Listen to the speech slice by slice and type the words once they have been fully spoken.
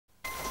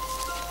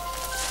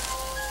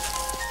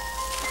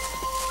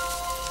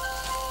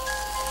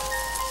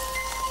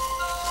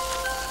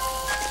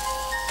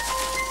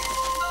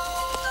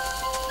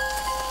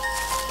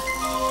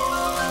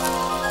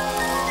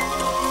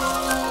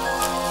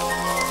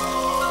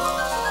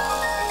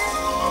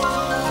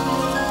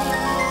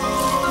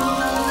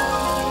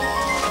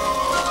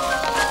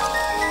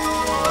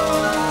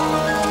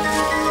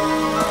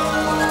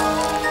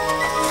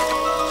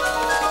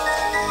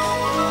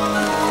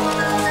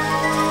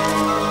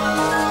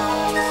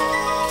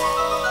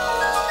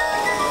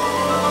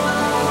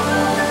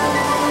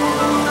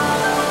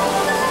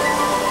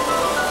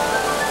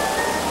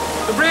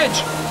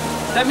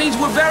That means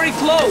we're very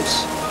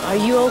close. Are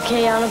you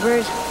okay,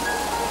 Annabird?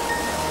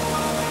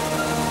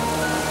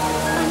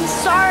 I'm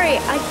sorry,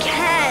 I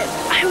can't.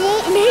 I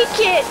won't make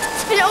it.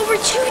 It's been over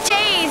 2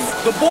 days.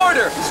 The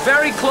border is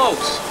very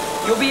close.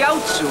 You'll be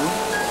out soon.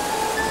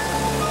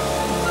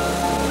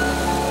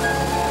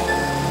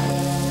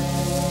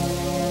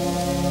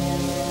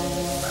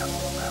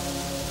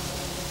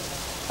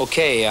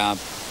 Okay,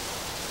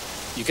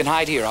 you can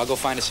hide here. I'll go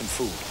find us some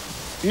food.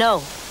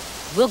 No,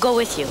 we'll go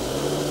with you.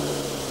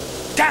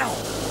 Down!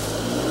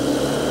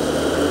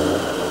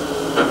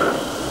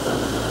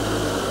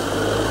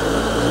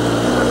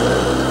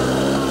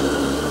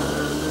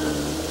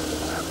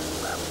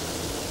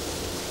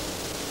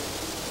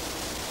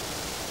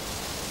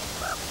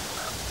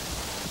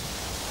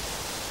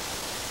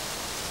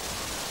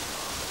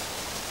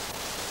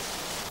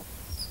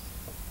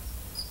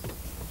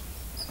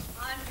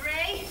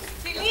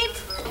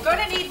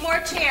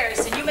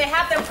 Chairs, and you may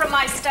have them from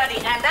my study,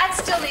 and that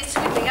still needs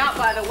sweeping out,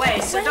 by the way,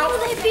 so don't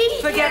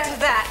forget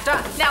that.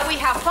 Now we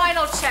have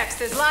final checks.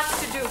 There's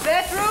lots to do.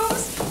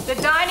 Bedrooms, the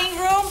dining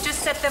room, just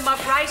set them up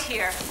right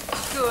here.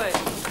 Good.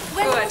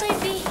 When will they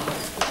be?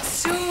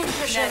 Soon,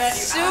 Jeanette,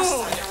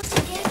 soon.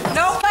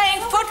 No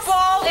playing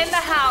football in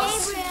the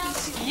house.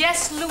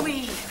 Yes,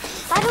 Louis.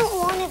 I don't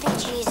want to be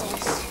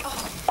Jesus.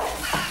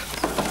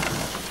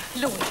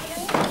 Louis.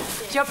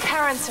 Your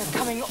parents are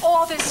coming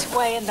all this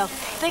way, and they'll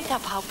think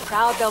of how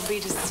proud they'll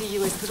be to see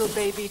you as little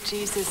baby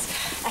Jesus.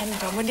 And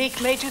Dominique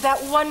made you that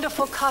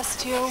wonderful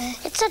costume.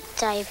 It's a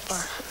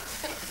diaper.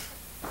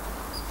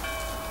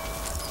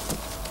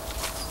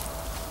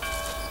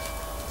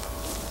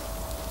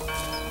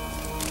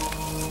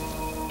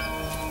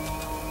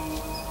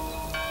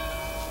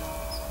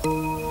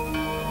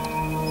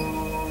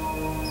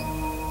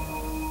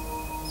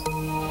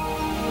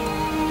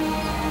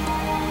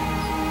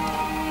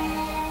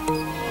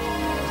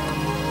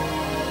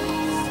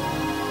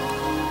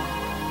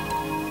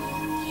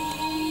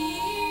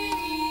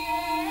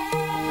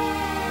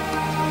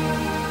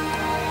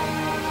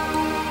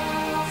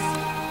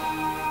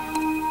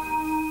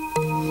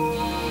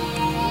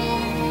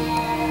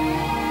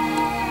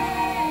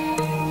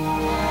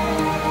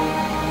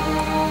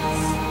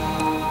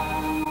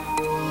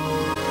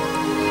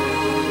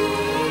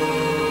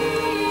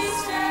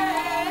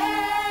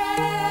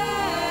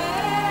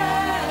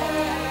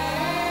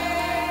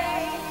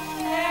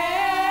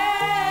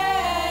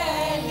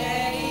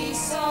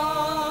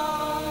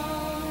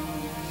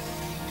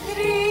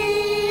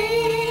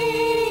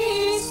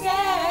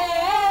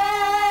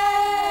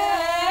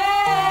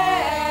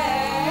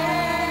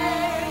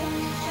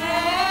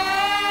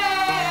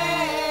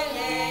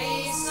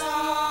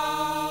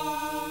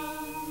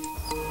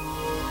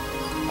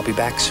 I'll be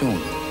back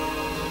soon.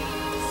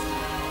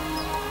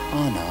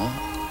 Anna,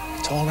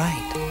 it's all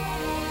right.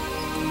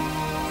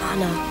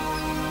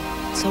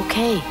 Anna, it's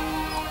okay.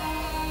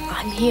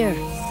 I'm here.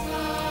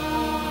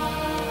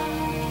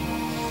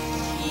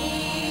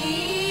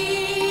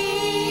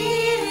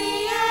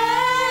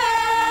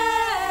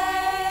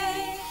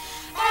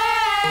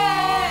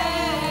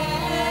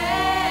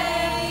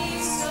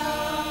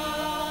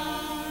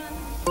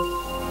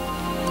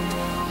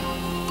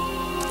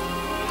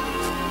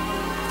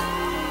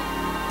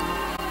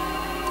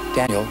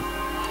 Daniel,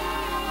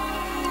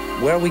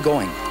 where are we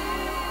going?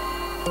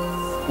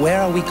 Where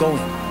are we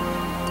going?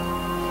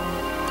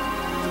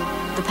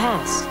 The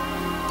pass.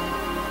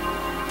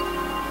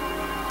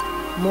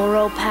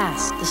 Moreaux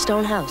Pass, the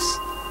stone house.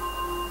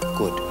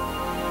 Good.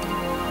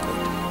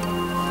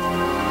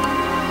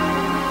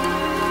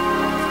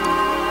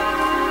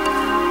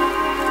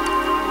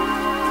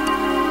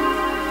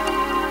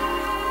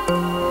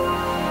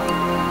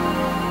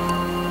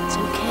 It's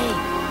okay.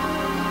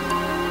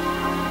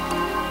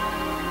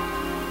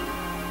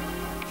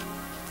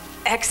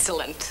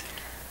 Excellent.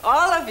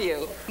 All of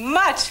you.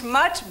 Much,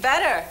 much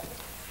better.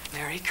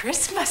 Merry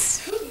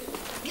Christmas.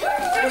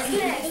 Merry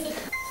Christmas.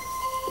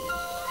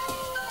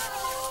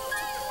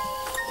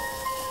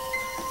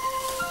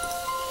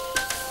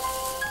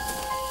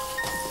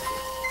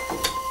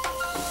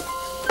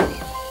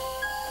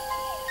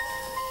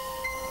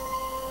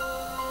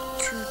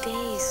 2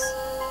 days.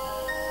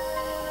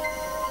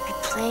 Be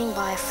playing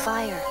by a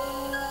fire.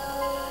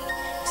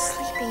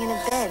 Sleeping in a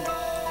bed.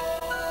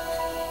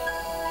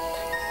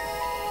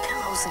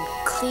 Pillows and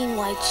clean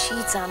white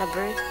sheets on a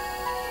bird.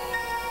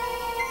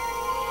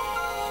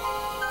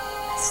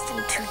 Less than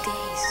 2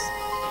 days.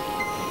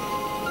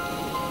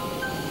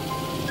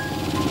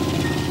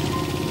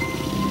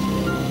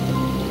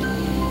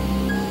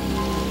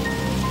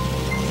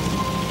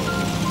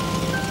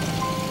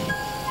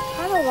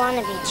 I don't want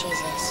to be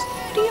Jesus.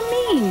 What do you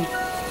mean?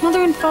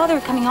 Mother and Father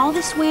are coming all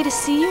this way to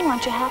see you.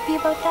 Aren't you happy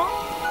about that?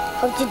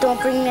 Hope you don't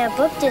bring me a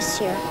book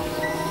this year.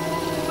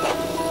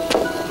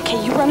 Okay,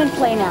 you run and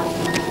play now.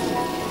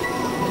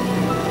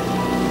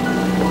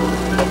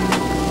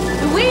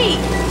 Louis!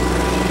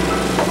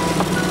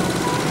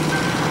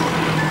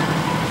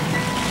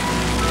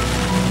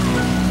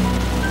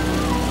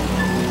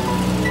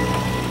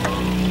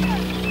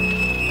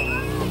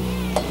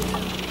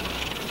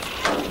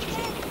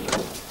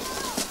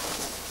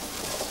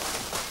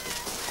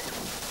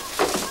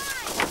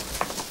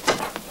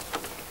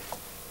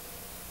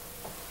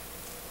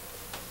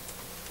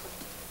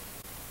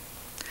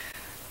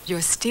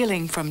 You're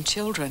stealing from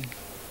children.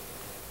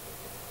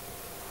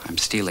 I'm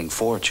stealing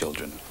for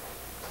children.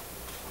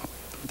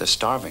 They're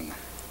starving.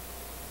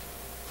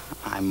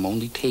 I'm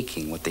only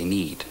taking what they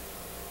need.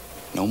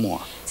 No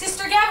more.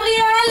 Sister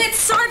Gabrielle, it's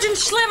Sergeant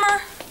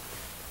Schlimmer.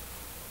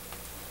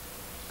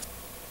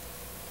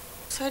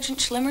 Sergeant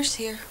Schlimmer's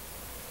here.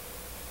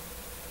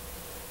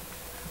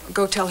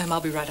 Go tell him I'll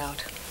be right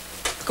out.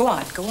 Go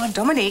on,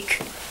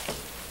 Dominique.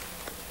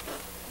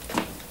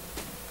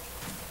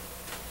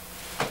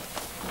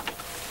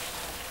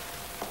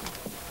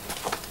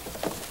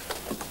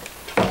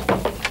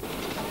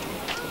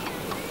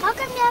 How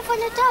come you have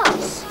one of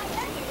those?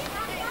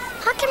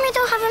 How come you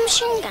don't have a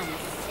machine gun?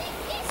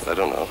 I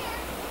don't know.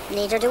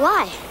 Neither do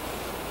I.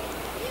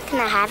 Can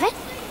I have it?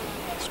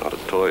 It's not a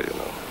toy, you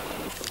know.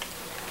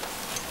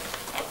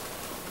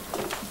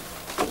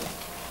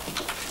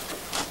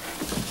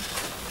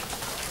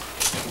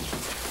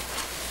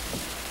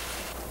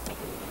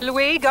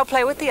 Louis, go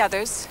play with the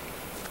others.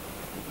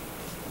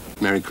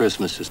 Merry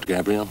Christmas, Sister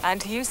Gabrielle. And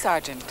to you,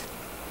 Sergeant.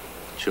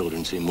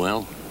 Children seem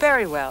well.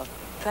 Very well,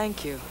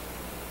 thank you.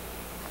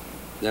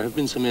 There have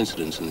been some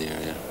incidents in the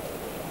area.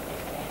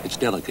 It's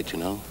delicate, you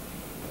know.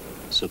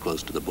 So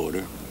close to the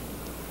border.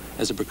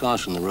 As a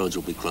precaution, the roads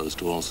will be closed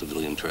to all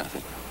civilian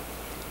traffic.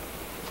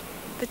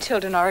 The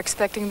children are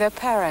expecting their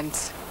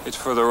parents. It's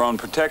for their own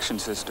protection,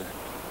 sister.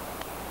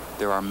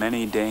 There are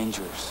many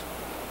dangers.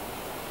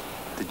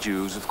 The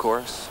Jews, of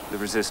course, the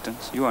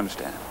resistance, you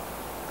understand.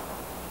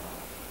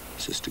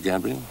 Sister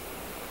Gabrielle,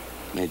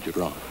 Major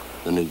Braun,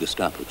 the new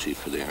Gestapo chief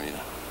for the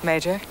area.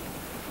 Major?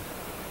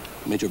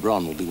 Major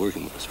Braun will be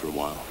working with us for a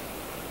while.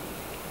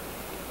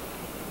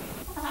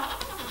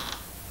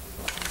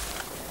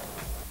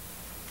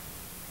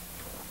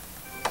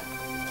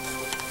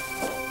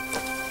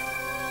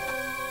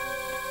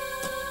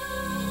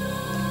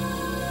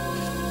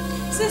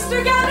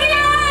 Sister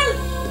Gabrielle!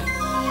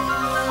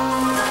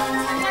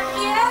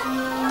 Gabrielle?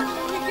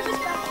 Will you give us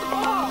back the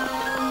ball?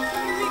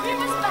 Will you give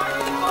us back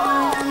the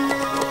ball?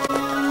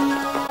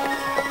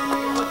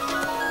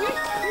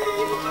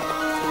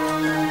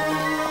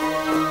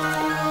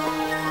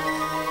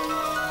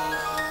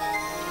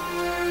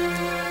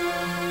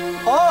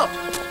 Halt!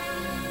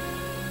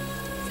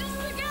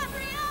 Sister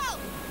Gabrielle!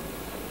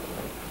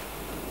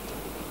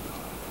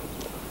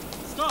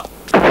 Stop!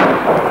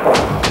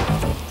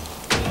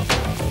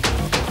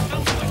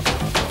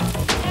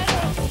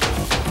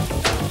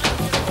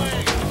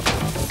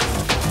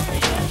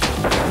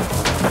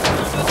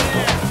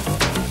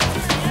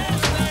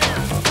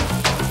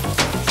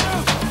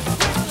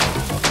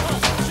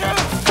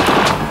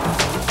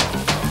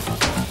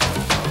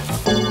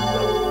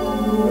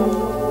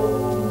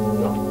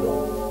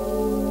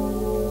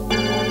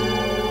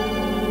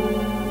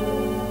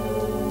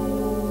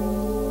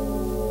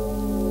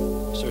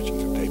 Searching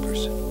for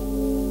papers.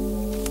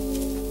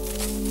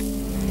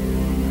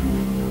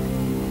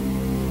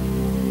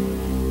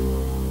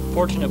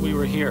 Fortunate we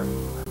were here.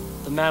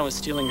 The man was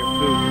stealing your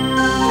food.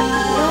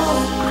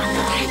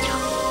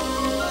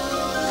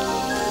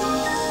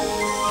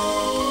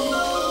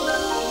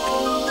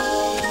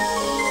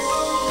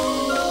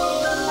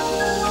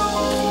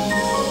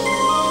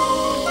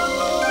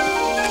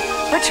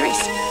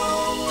 Patrice,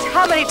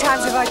 how many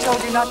times have I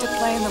told you not to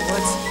play in the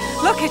woods?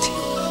 Look at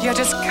you. You're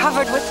just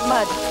covered with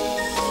mud.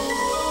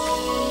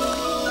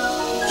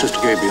 Sister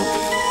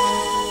Gabrielle.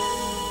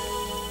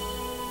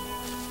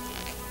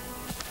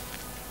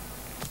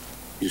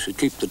 You should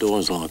keep the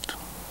doors locked.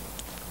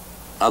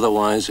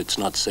 Otherwise, it's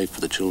not safe for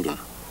the children.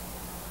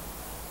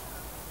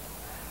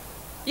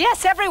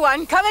 Yes,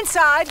 everyone, come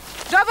inside.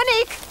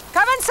 Dominique,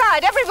 come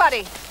inside,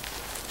 everybody.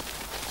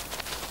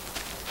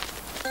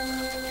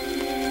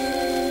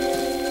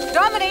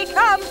 Dominique,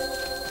 come.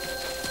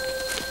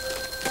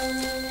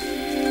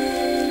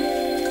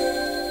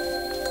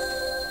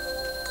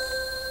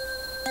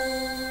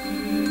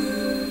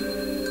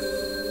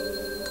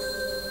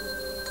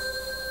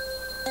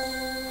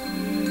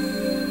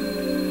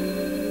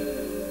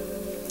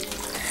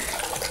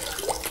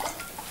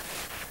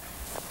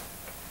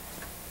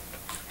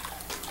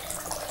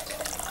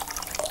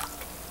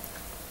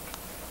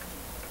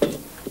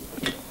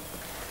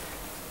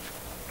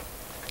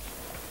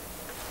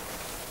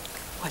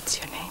 What's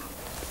your name?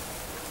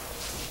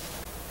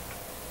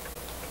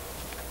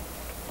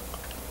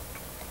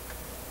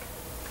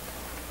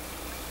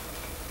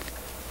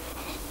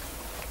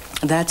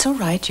 That's all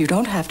right. You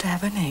don't have to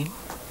have a name.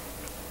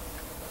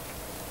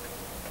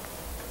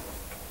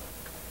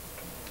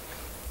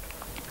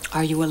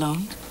 Are you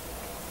alone?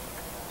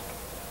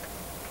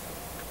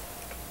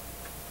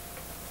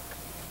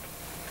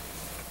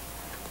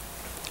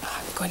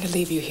 I'm going to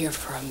leave you here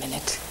for a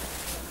minute.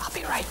 I'll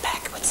be right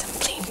back with some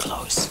clean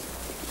clothes.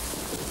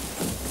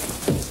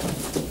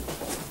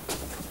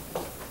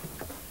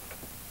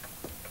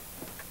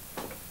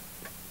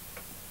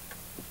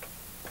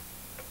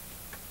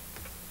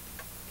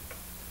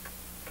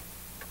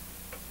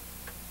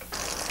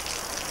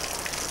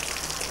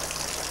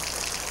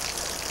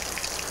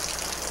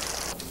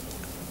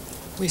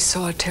 We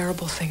saw a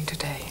terrible thing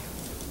today.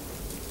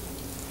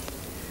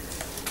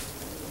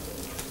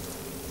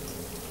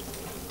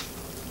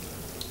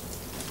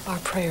 Our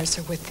prayers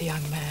are with the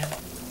young man.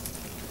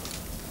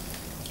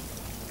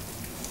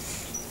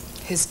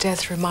 His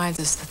death reminds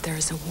us that there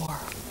is a war,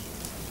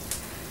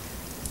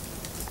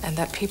 and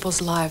that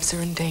people's lives are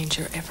in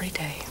danger every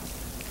day.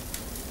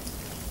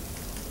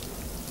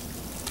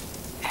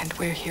 And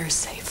we're here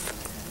safe.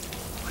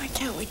 Why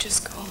can't we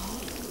just go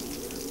home?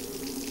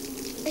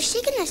 Is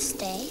she gonna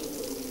stay?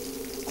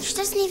 She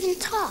doesn't even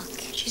talk.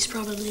 She's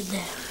probably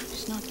deaf.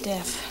 She's not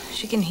deaf.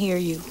 She can hear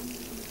you.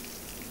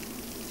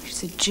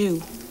 She's a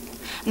Jew.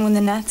 And when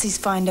the Nazis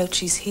find out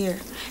she's here,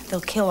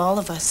 they'll kill all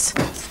of us.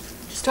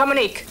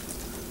 Dominique,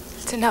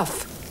 it's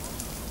enough.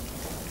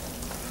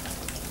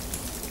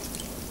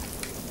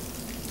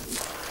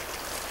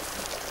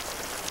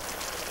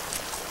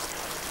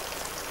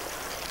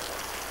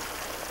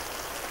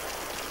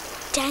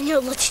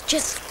 Daniel, let's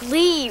just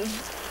leave.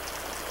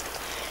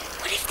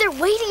 What if they're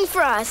waiting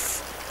for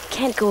us?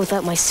 Can't go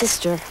without my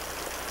sister.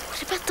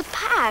 What about the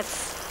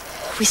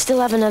path? We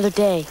still have another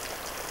day.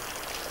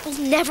 We'll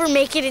never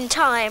make it in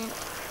time.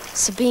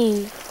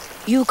 Sabine,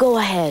 you go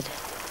ahead.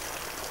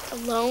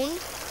 Alone?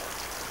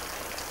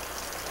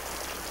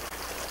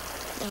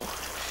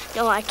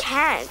 No, I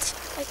can't.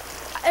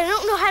 I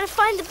don't know how to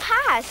find the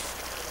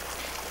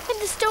path.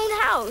 And the stone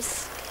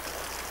house.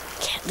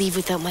 Can't leave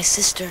without my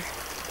sister.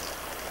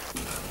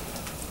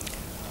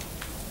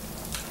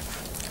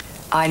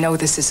 I know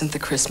this isn't the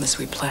Christmas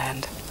we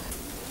planned.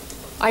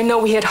 I know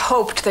we had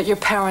hoped that your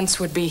parents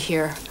would be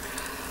here.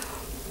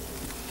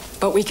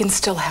 But we can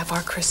still have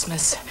our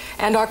Christmas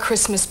and our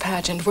Christmas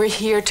pageant. We're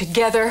here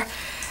together,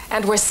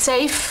 and we're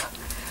safe,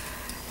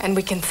 and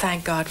we can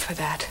thank God for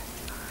that.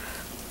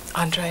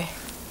 Andre,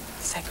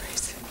 say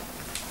grace.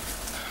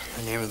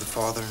 In the name of the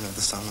Father, and of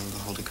the Son, and of the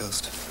Holy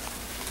Ghost.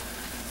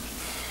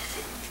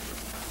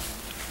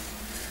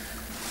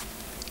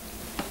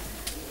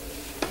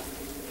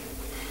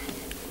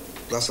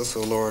 Bless us,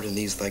 O Lord, in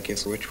these thy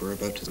gifts which we're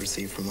about to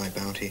receive from thy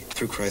bounty.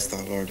 Through Christ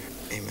our Lord.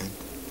 Amen.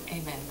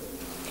 Amen.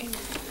 Amen.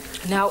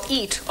 Now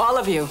eat, all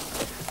of you.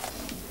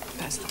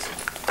 Pass this.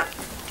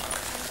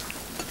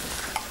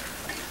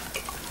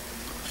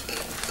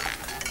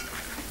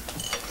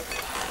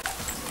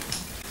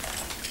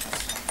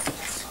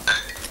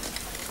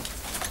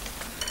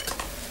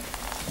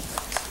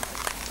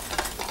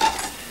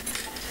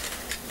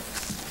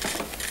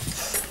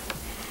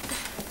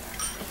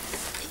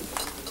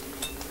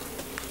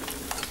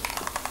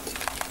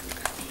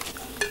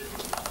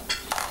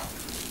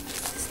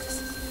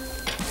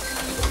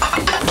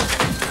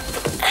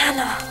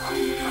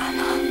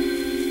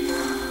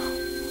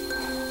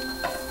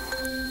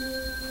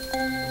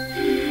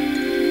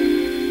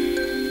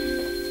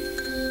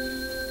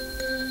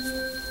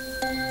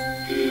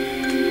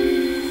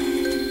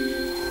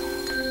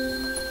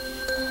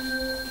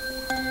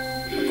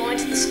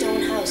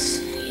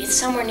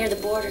 Somewhere near the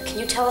border. Can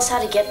you tell us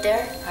how to get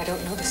there? I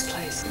don't know this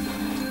place.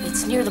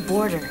 It's near the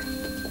border.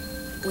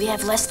 We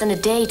have less than a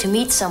day to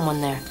meet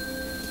someone there.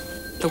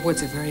 The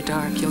woods are very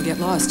dark. You'll get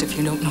lost if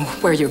you don't know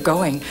where you're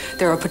going.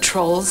 There are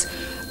patrols.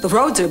 The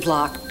roads are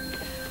blocked.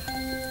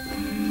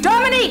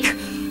 Dominique!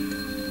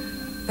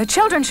 The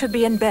children should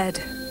be in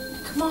bed.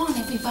 Come on,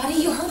 everybody.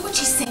 You heard what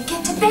she said.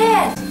 Get to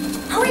bed.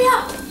 Hurry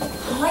up.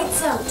 The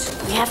light's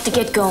out. We have to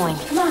get going.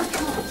 Come on,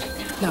 come on.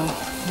 No,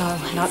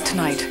 not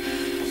tonight.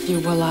 You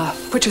will,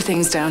 put your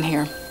things down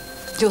here.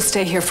 You'll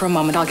stay here for a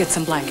moment. I'll get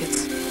some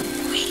blankets.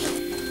 Wait.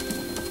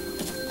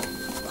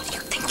 What do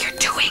you think you're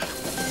doing?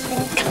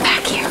 Come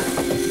back here.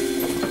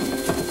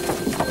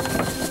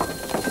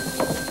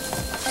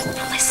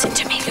 Now listen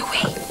to me,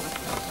 Louis.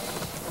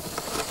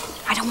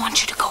 I don't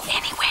want you to go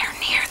anywhere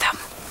near them.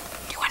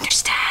 Do you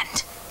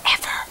understand?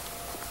 Ever.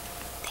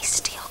 They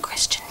steal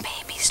Christian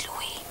babies,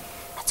 Louis.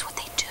 That's what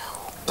they do.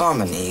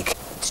 Dominique.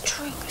 It's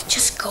true.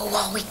 Just go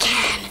while we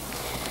can.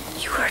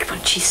 You heard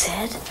what she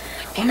said?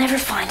 We'll never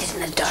find it in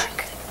the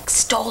dark.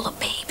 Stole a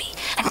baby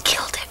and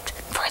killed it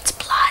for its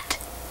blood.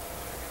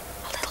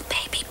 A little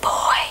baby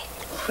boy.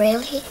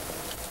 Really?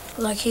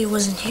 Lucky it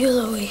wasn't you,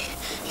 Louis.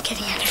 I'm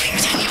getting out of here,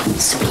 Daniel.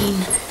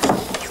 Sabine,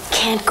 you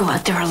can't go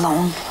out there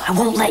alone. I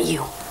won't let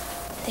you.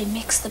 They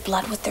mix the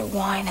blood with their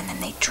wine and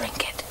then they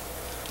drink it.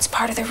 It's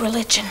part of their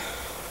religion.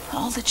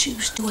 All the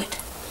Jews do it.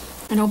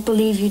 I don't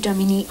believe you,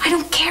 Dominique. I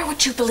don't care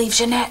what you believe,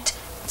 Jeanette.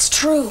 It's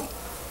true.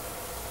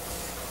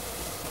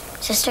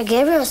 Sister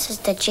Gabriel says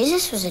that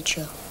Jesus was a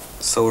Jew.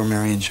 So were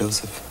Mary and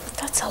Joseph.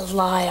 That's a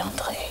lie,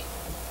 Andre.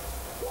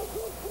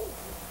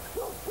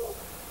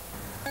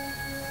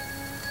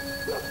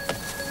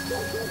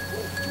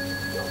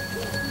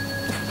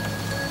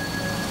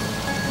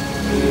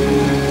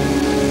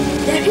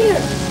 They're here.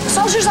 The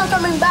soldiers are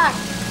coming back.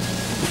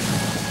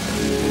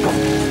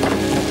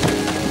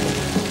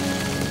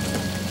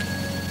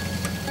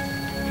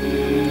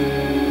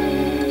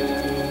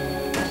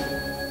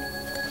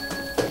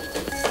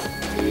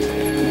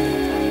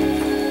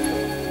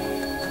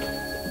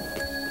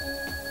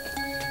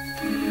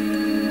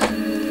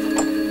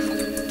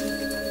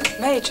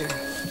 Major.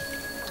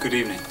 Good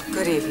evening.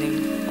 Good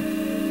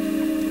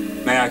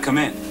evening. May I come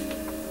in?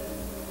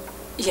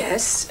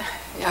 Yes,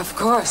 of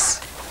course.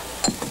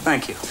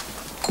 Thank you.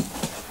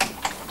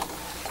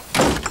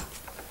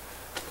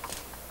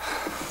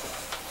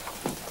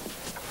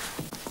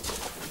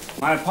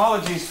 My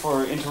apologies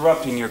for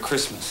interrupting your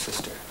Christmas,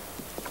 sister.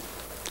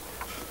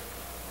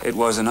 It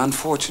was an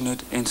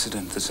unfortunate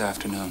incident this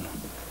afternoon.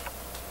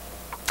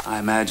 I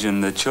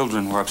imagine the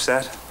children were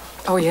upset.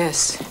 Oh,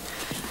 yes.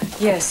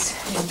 Yes,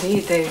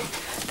 indeed.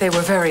 They were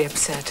very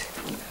upset.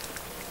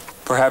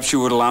 Perhaps you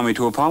would allow me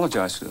to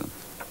apologize to them.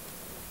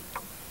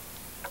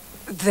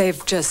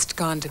 They've just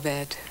gone to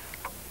bed.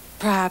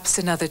 Perhaps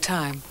another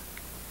time.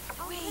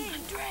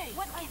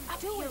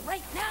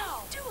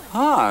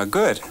 Ah,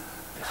 good.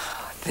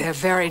 They're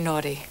very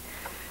naughty.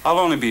 I'll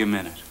only be a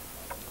minute.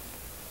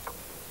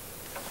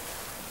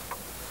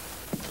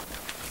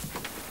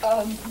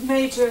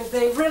 Major,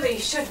 they really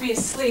should be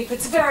asleep.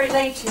 It's very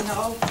late, you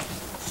know.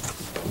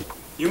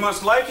 You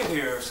must like it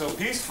here, so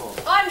peaceful.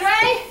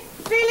 Andre,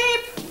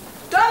 Philippe,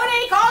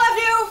 Dominique, all of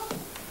you.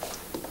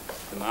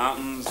 The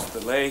mountains,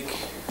 the lake,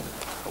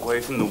 away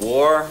from the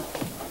war.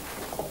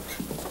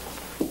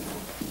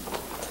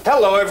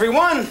 Hello,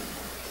 everyone.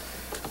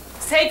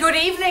 Say good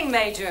evening,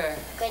 Major.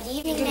 Good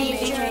evening,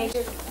 Major.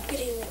 Good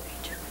evening,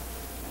 Major.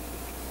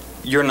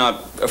 You're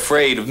not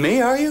afraid of me,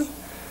 are you?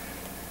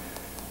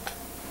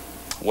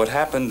 What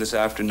happened this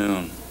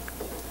afternoon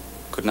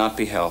could not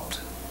be helped.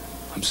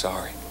 I'm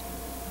sorry.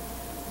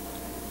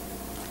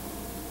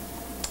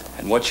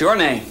 And what's your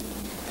name?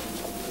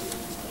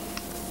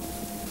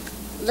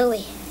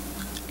 Louis.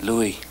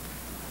 Louis.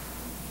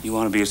 You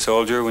want to be a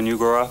soldier when you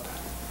grow up?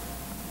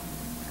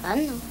 I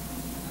don't know.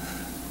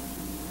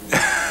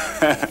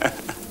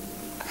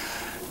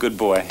 Good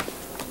boy.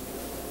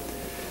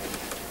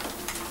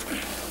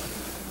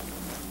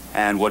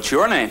 And what's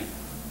your name?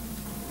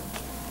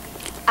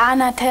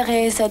 Anna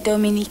Teresa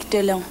Dominique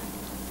Delon.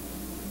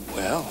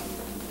 Well.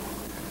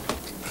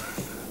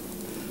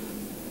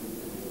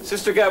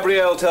 Sister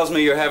Gabrielle tells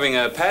me you're having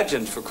a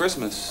pageant for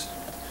Christmas.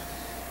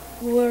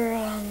 We're,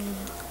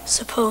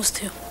 supposed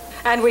to.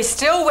 And we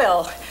still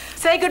will.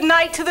 Say good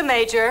night to the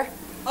Major.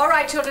 All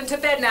right, children, to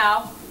bed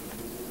now.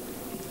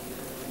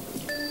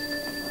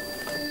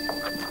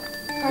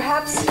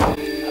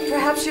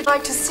 Perhaps you'd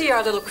like to see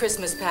our little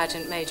Christmas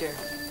pageant, Major.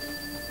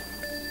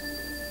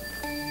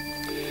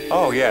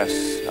 Oh, yes,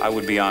 I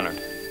would be honored.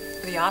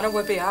 The honor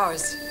would be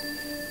ours.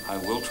 I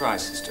will try,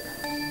 sister.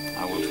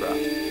 I will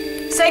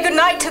try. Say good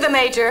night to the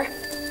Major.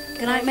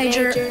 Good night,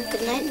 Major.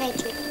 Good night,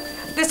 Major.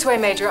 This way,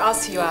 Major. I'll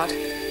see you out.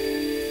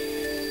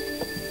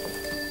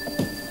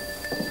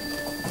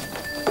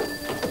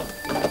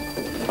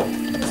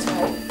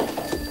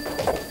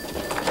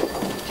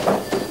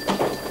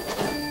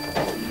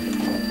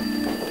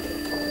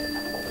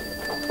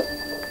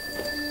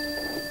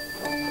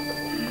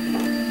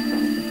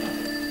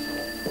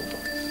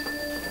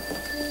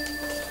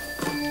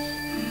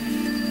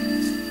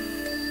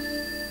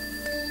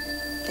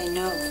 They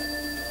know.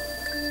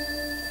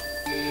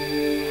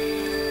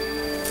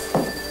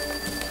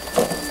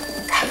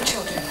 Come,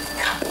 children.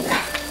 Come.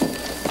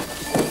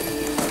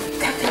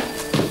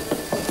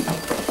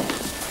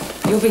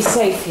 You'll be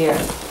safe here. I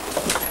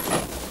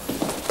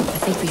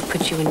think we've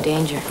put you in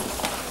danger.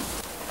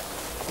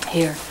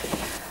 Here,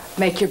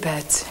 make your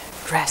beds.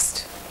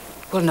 Rest.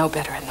 We'll know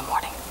better in the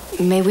morning.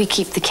 May we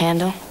keep the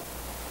candle?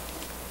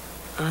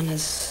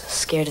 Anna's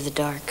scared of the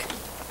dark.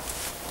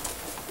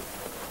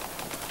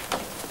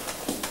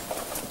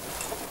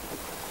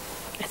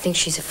 I think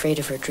she's afraid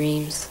of her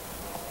dreams.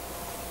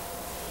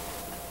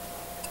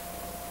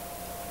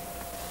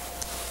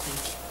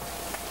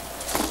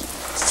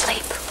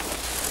 Sleep.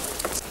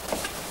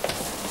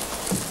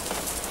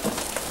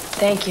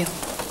 Thank you.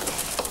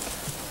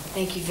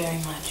 Thank you very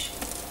much.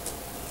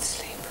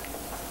 Sleep.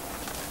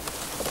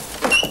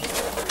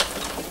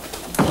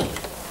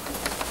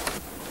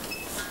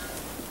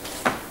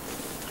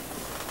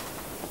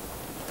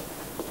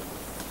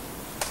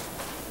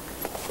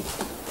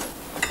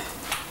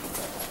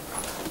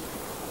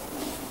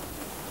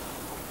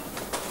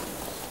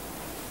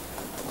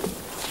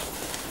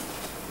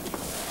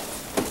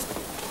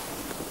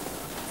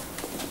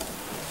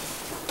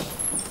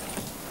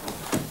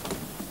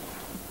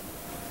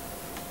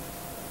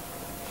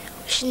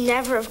 Should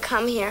never have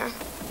come here.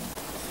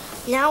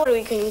 Now what are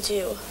we going to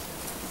do?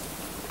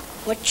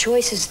 What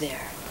choice is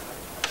there?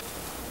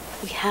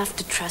 We have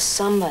to trust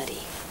somebody.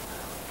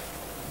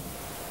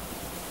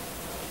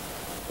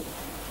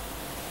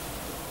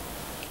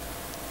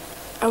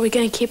 Are we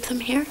going to keep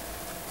them here?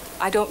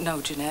 I don't know,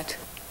 Jeanette.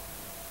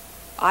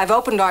 I've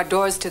opened our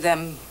doors to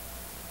them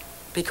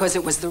because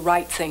it was the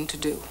right thing to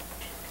do.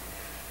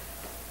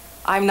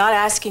 I'm not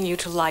asking you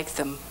to like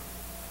them.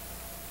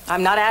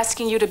 I'm not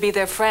asking you to be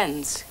their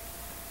friends.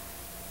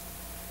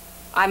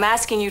 I'm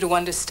asking you to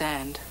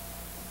understand.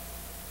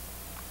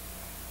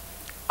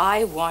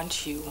 I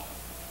want you,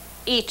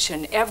 each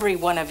and every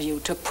one of you,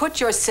 to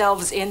put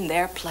yourselves in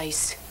their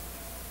place.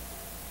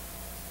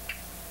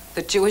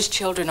 The Jewish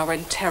children are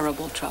in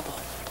terrible trouble.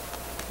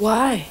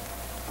 Why?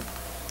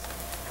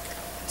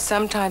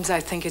 Sometimes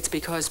I think it's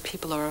because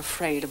people are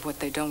afraid of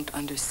what they don't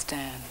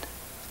understand.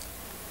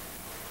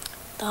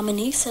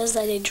 Dominique says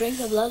that they drink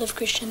the blood of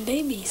Christian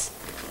babies.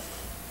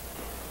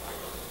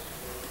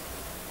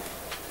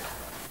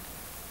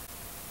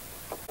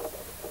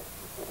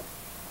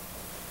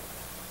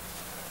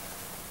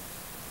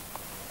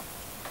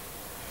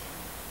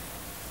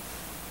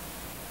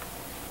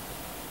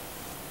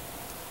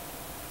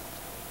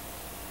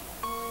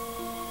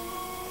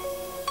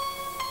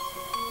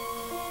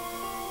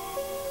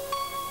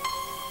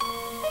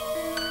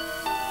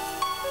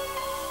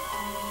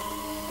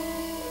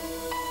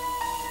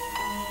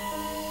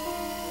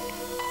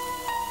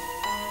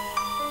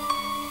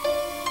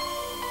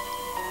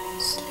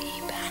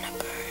 Sleep, Anna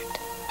Bird.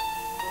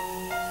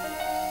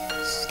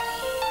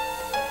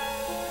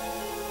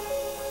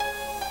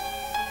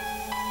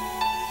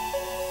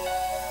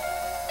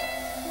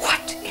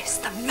 What is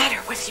the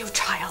matter with you,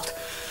 child?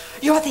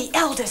 You're the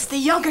eldest. The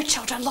younger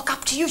children look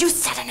up to you. You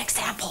set an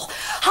example.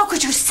 How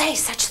could you say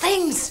such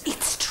things?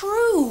 It's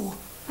true.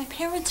 My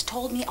parents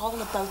told me all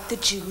about the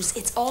Jews.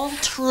 It's all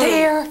true.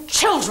 They're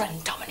children,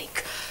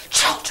 Dominique.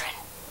 Children.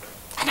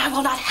 And I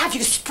will not have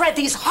you spread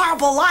these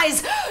horrible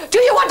lies. Do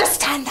you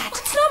understand that?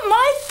 It's not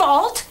my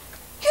fault.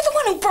 You're the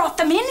one who brought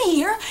them in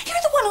here.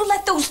 You're the one who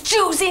let those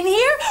Jews in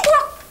here.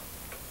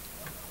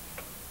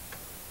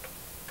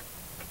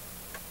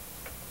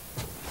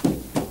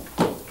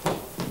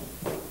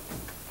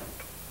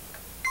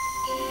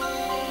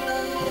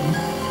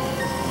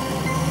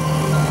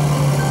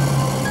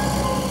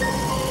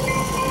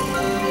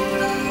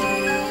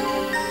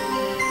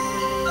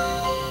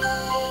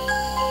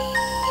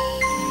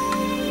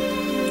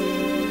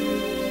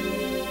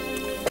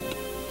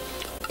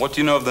 What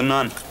do you know of the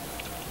nun?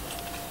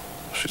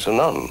 She's a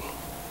nun.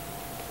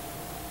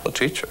 A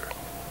teacher,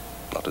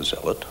 not a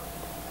zealot.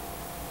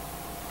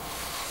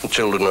 The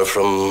children are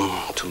from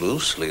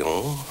Toulouse,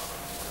 Lyon.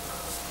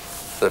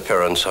 Their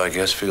parents, I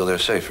guess, feel they're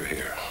safer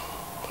here,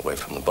 away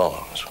from the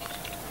bombs.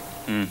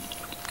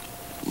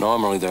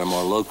 Normally, there are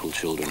more local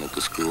children at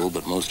the school,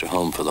 but most are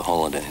home for the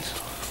holidays.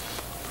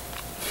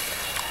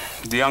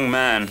 The young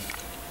man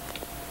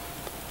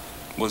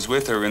was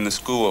with her in the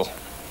school.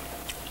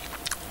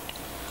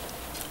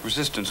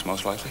 Resistance,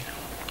 most likely.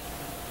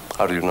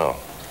 How do you know?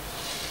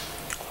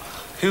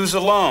 He was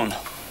alone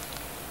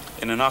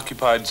in an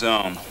occupied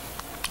zone.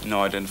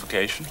 No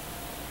identification.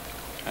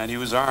 And he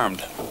was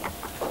armed.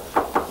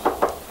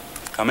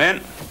 Come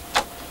in.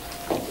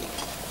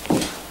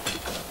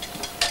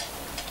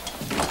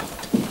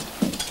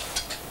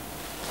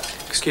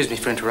 Excuse me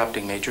for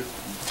interrupting, Major.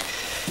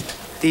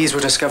 These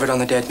were discovered on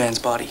the dead man's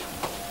body.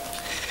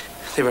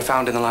 They were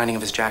found in the lining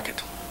of his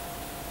jacket.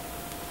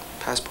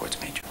 Passports,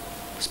 Major.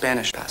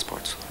 Spanish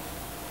passports.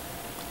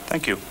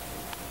 Thank you.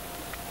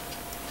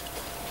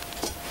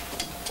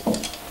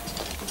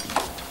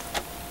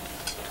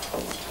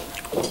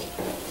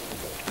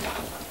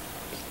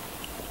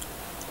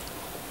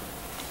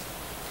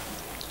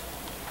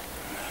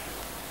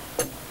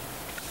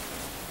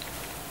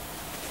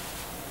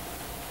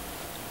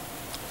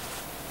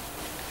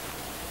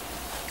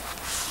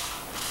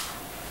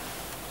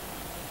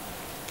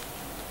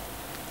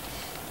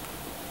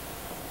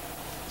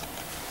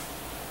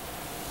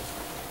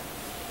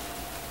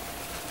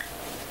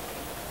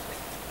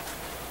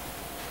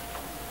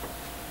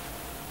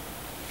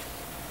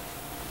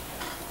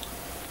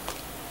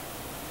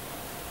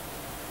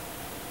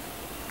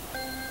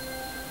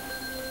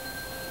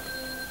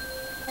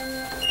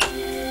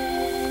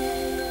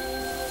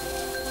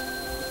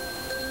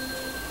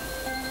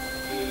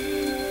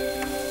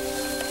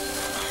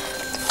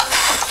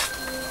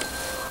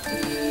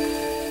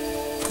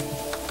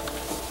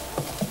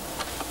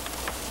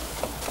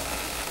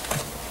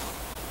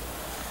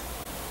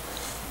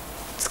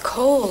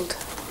 Cold.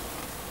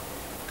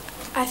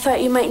 I thought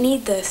you might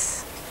need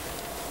this.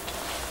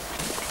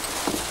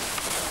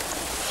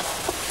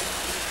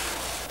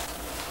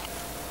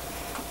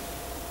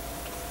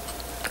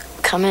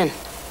 Come in.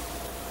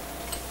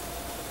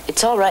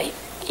 It's all right.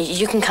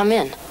 You can come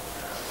in.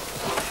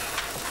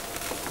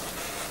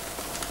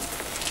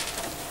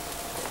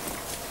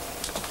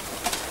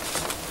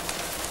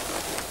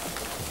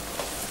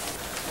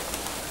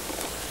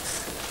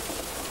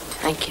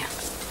 Thank you.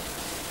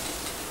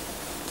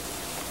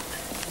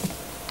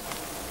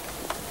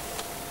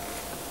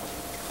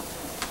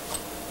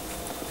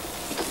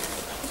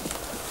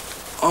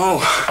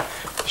 Oh,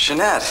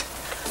 Jeanette.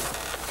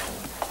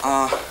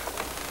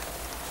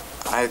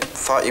 I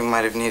thought you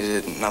might have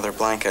needed another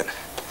blanket.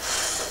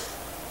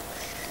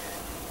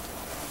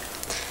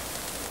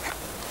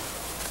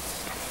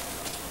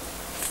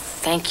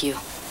 Thank you.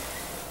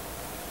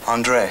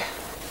 Andre.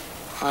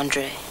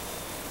 Andre.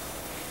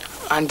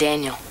 I'm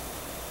Daniel.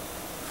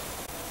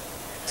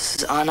 This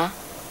is Anna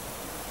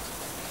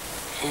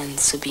and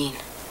Sabine.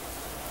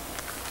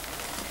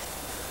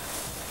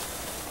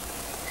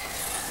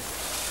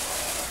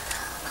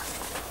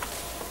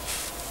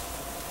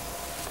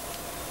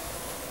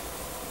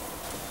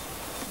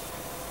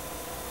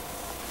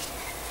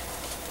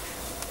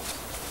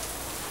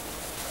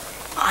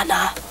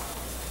 Anna.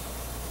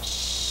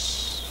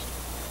 Shh.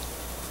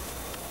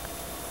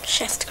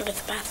 She has to go to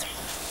the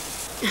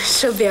bathroom.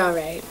 She'll be all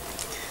right.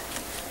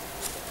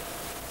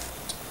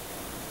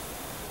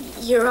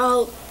 You're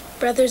all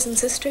brothers and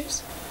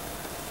sisters?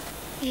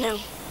 No.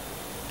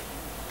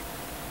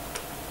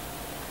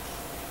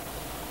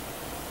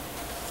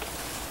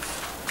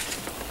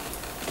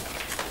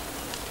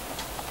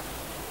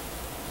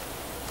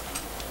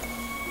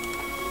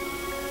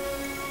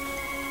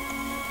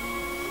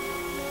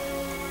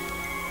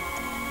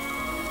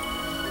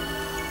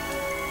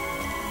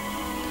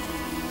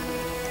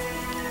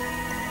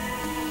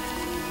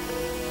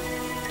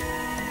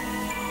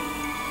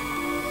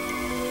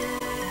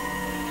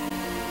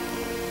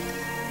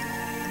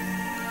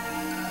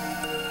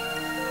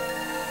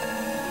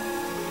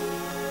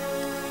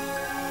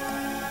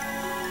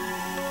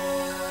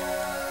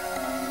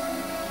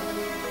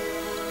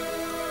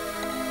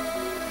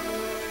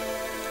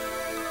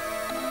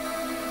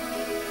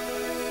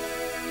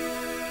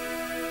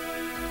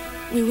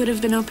 We would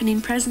have been opening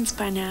presents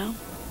by now,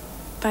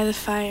 by the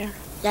fire.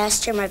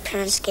 Last year, my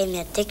parents gave me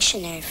a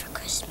dictionary for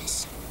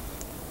Christmas.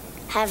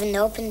 Haven't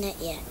opened it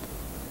yet.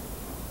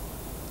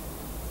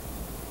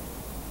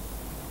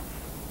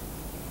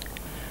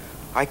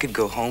 I could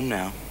go home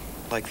now,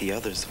 like the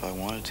others, if I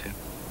wanted to.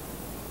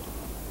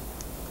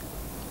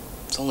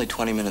 It's only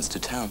 20 minutes to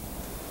town.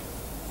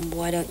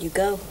 Why don't you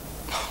go?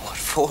 What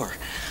for?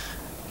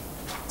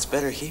 It's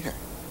better here.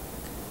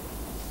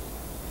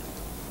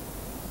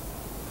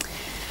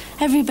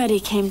 Everybody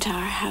came to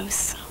our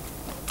house.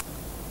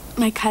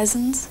 My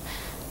cousins,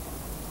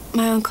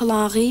 my Uncle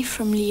Henri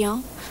from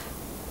Lyon,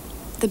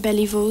 the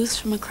Bellivaux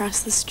from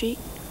across the street.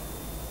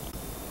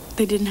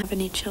 They didn't have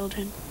any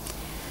children.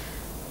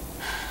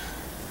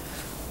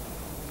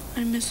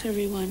 I miss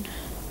everyone.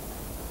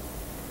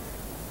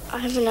 I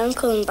have an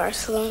uncle in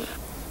Barcelona.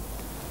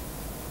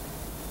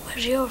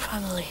 Where's your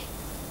family?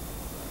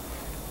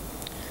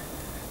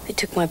 They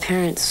took my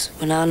parents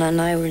when Anna and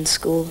I were in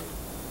school.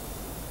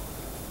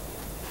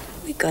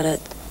 We got out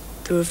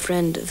through a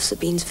friend of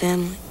Sabine's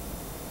family.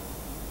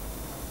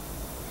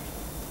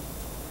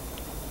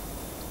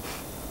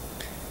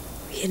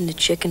 We hid in a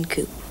chicken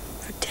coop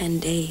for 10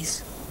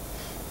 days.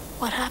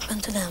 What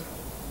happened to them?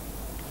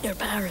 Your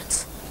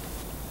parents?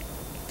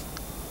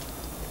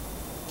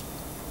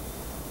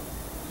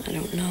 I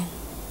don't know.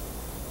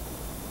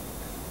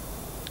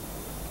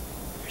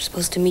 We're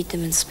supposed to meet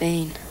them in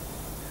Spain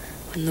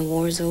when the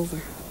war's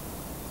over.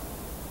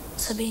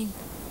 Sabine,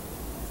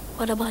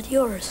 what about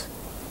yours?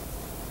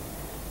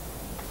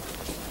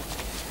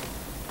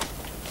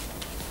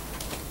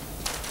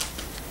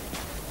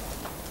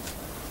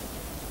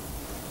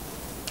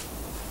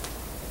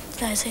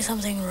 Did I say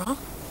something wrong?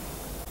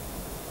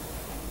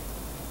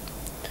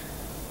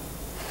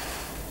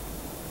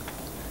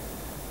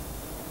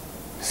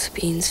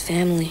 Sabine's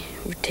family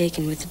were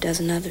taken with a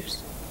dozen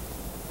others.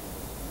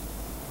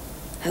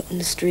 Out in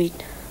the street,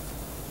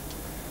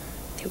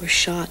 they were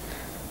shot.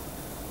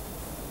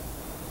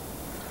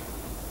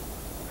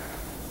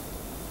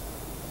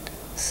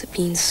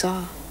 Sabine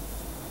saw.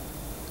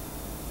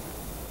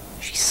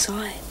 She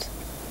saw it.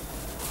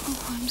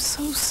 Oh, I'm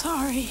so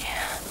sorry.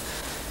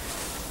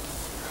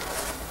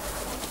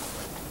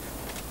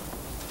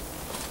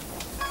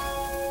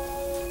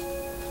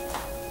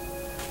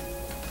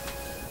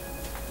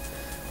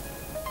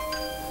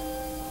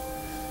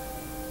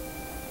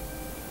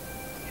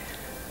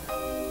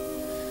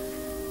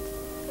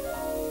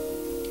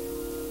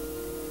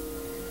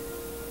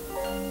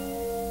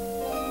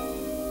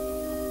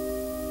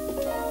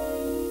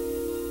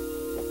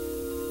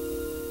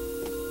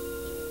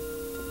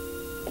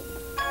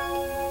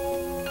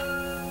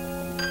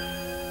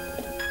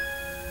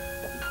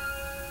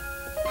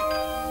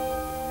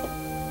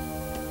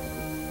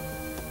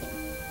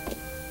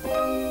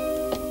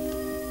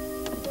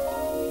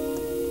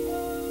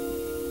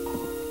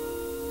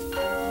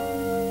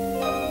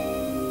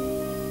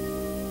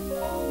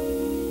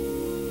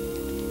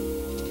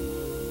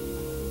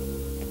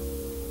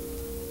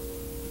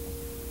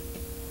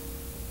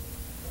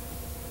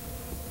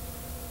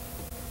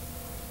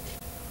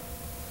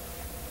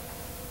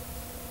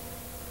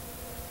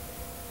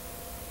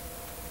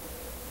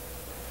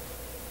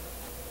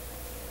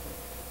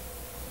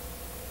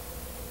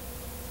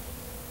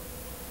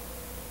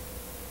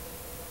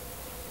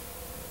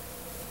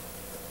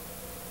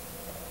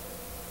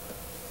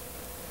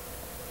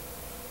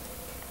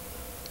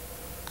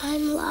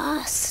 I'm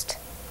lost.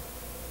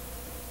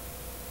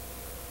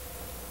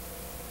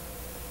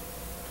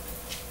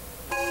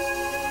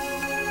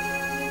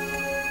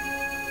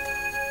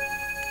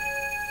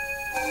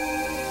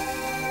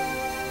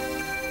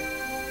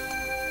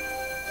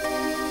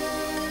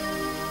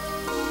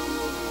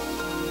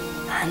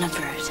 Hannah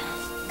Bird.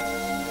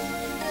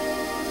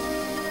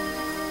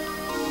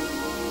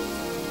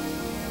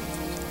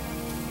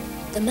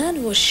 The man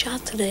who was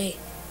shot today,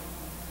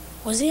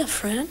 was he a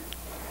friend?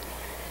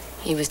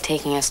 He was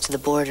taking us to the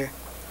border.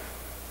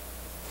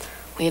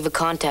 We have a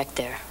contact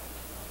there.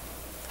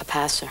 A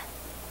passer.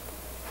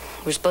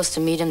 We're supposed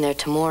to meet him there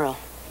tomorrow.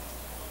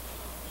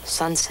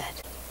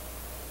 Sunset.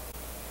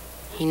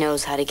 He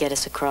knows how to get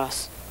us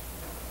across.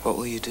 What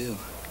will you do?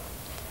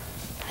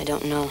 I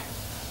don't know.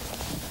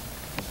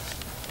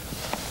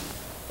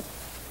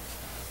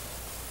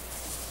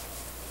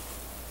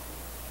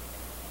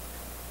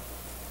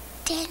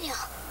 Daniel.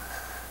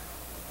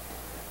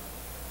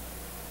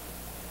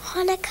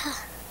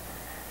 Hanukkah.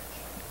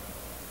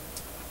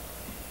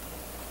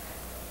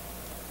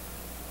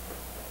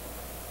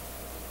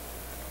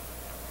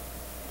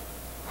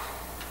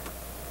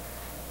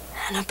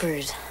 Hannah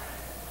Bird.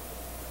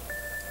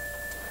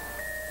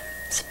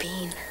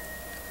 Sabine.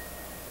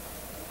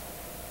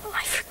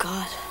 I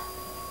forgot.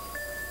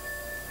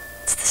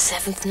 It's the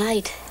 7th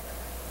night.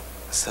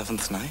 The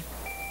 7th night?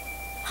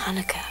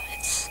 Hanukkah.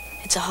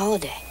 It's a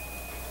holiday.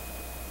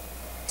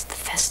 It's the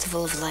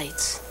festival of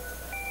lights.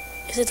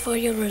 Is it for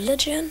your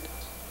religion?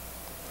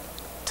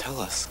 Tell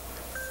us.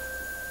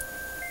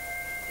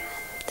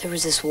 There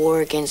was this war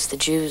against the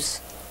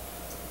Jews.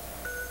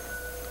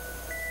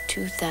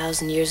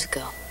 2,000 years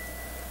ago.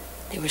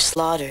 They were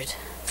slaughtered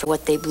for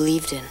what they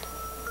believed in,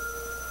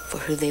 for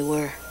who they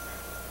were.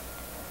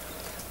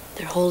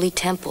 Their holy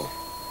temple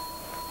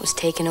was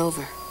taken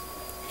over,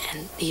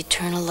 and the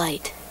eternal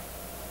light,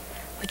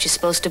 which is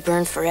supposed to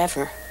burn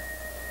forever,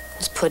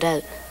 was put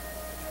out.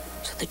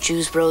 So the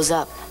Jews rose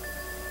up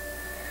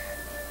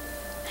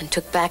and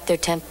took back their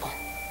temple.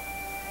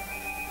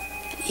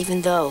 And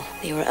even though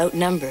they were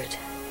outnumbered,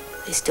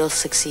 they still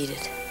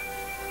succeeded.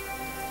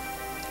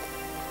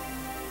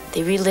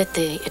 They relit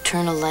the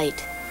eternal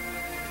light,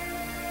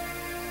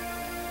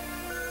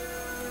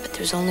 but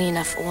there's only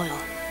enough oil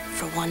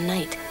for one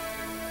night.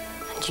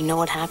 And you know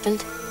what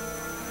happened?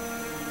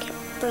 It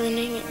kept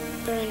burning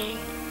and burning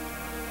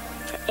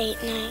for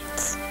 8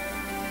 nights.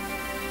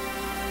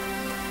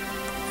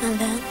 And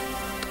then?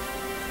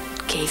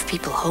 It gave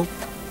people hope.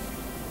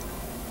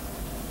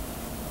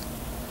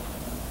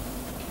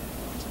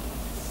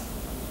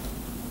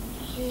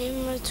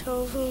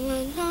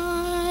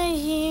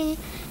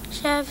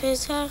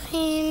 שבת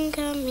אחים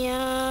גם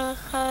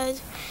יחד,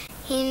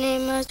 הנה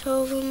מה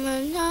טוב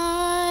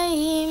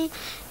ומנעים,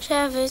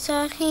 שבת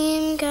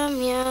אחים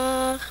גם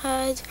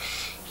יחד,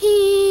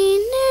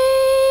 הנה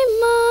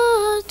מה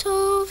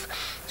טוב,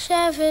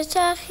 שבת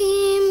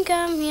אחים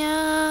גם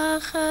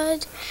יחד,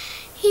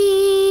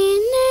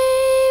 הנה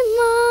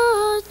מה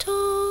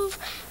טוב,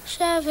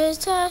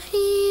 שבת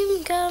אחים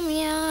גם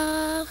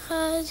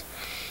יחד,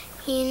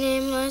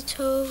 הנה מה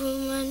טוב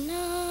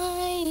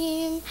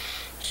ומנעים,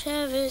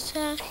 שבת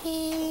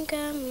אחים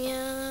גם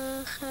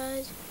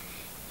יחד,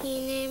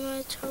 הנה מה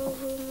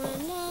טוב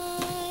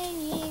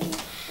ומנעים,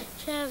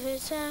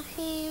 שבת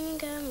אחים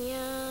גם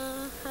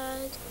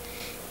יחד,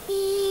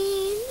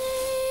 הנה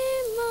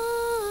מה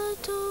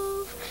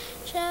טוב,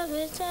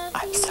 שבת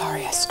אחים I'm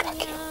sorry I struck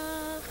you.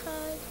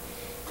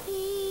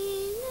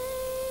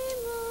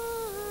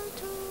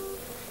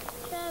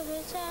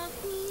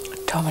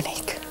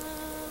 Dominique.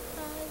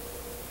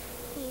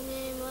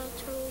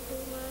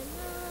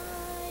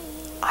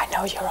 I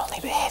know you're only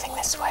behaving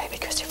this way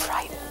because you're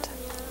frightened.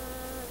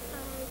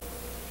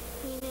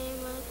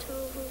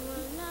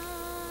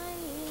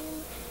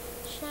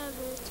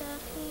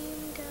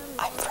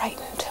 I'm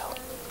frightened too.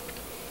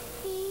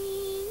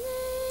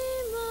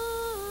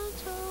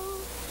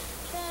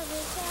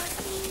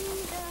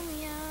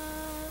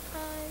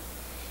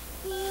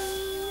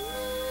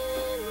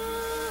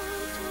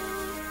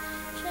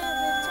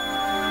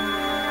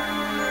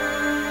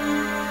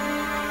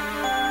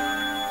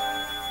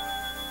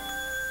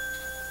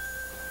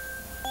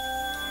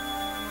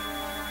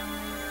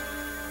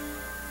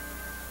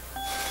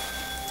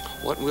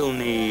 What we'll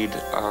need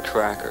are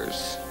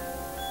trackers.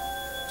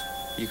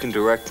 You can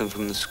direct them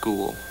from the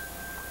school.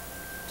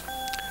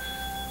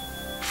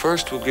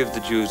 First, we'll give the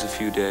Jews a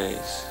few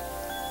days.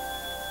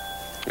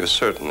 You're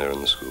certain they're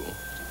in the school?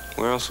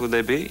 Where else would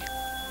they be?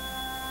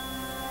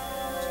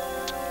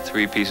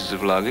 3 pieces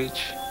of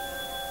luggage,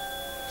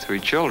 3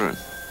 children.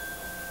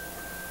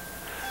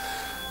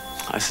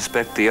 I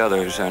suspect the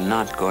others are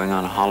not going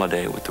on a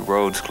holiday with the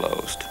roads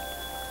closed.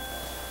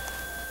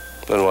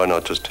 Then why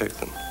not just take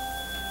them?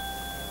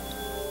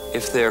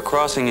 If they're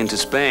crossing into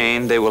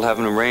Spain, they will have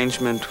an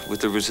arrangement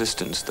with the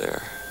resistance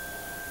there.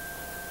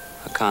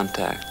 A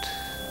contact.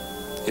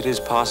 It is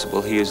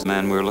possible he is the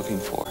man we're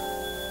looking for.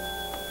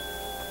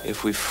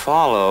 If we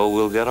follow,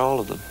 we'll get all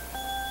of them.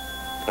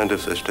 And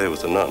if they stay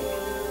with the nun?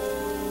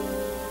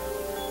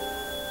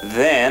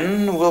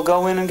 Then we'll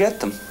go in and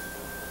get them.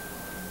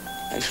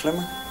 Hey,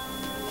 Schlimmer?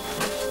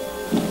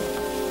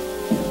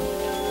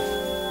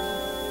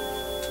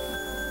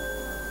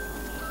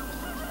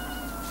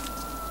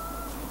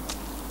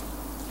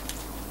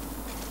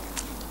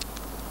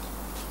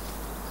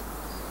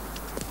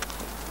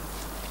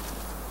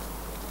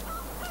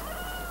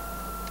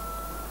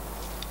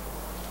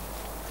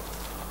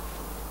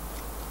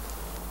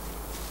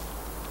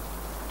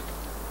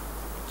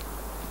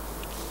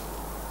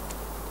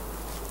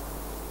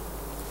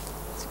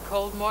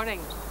 Cold morning.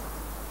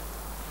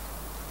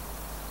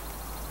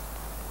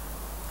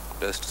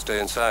 Best to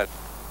stay inside.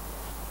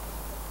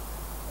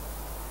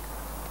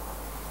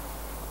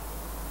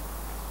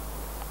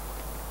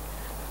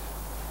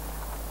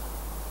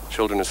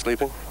 Children are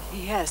sleeping?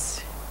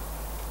 Yes.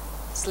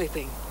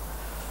 Sleeping.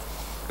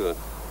 Good.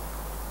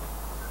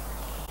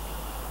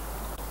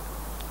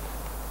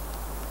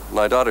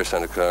 My daughter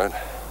sent a card.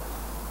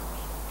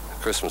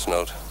 A Christmas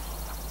note.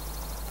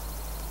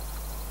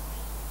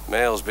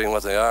 Males being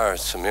what they are,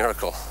 it's a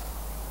miracle.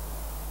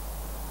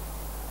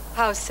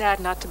 How sad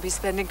not to be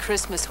spending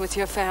Christmas with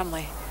your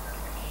family.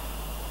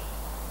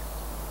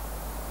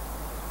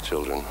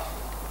 Children.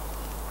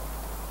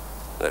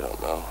 They don't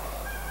know.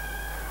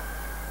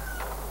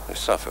 They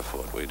suffer for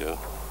what we do.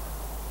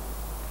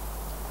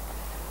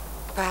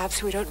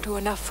 Perhaps we don't do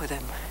enough for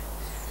them.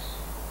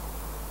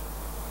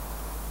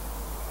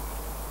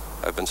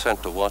 I've been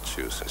sent to watch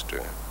you,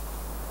 sister.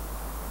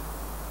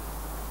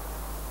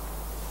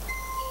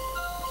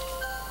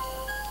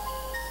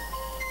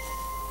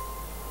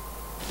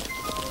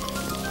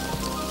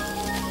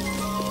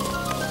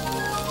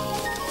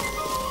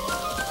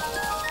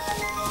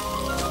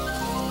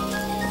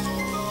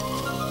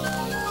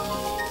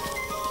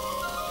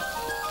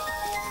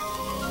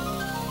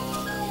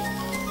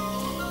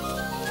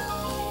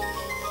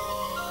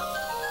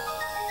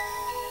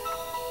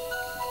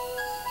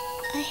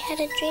 had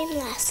a dream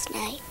last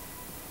night.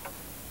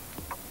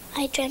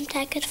 I dreamt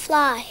I could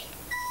fly.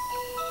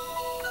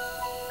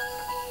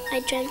 I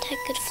dreamt I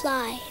could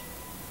fly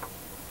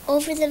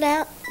over the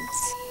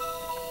mountains.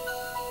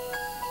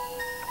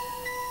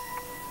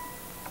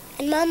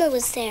 And Mama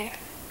was there,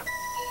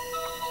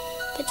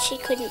 but she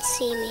couldn't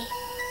see me.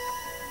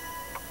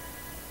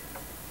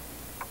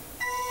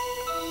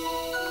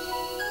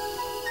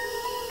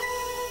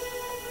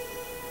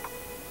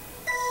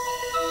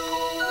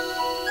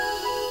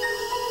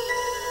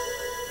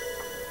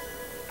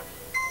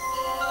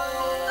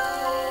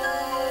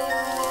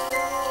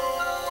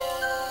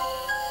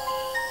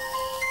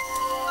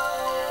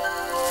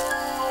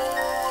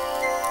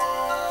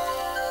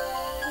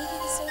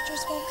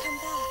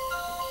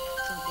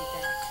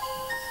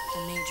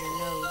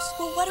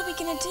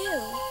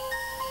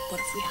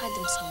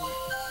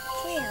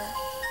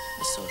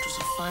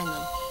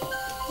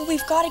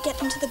 We've got to get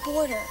them to the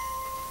border.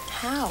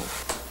 How?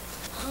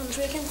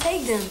 Andre can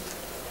take them.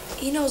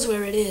 He knows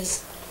where it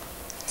is.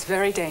 It's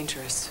very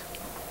dangerous.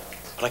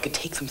 But I could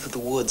take them through the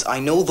woods. I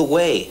know the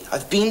way.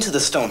 I've been to the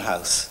stone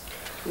house.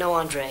 No,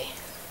 Andre.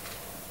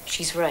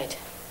 She's right.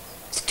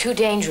 It's too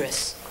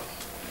dangerous.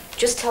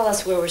 Just tell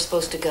us where we're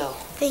supposed to go.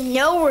 They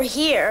know we're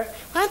here.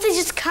 Why don't they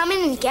just come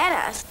in and get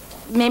us?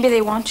 Maybe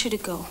they want you to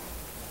go.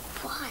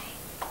 Why?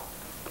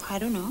 I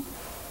don't know.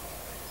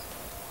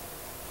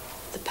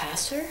 The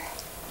pastor?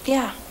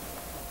 Yeah,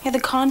 the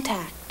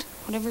contact,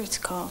 whatever it's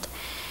called.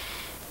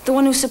 The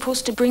one who's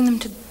supposed to bring them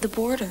to the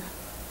border.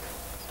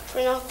 If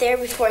we're not there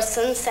before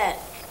sunset,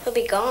 he'll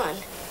be gone.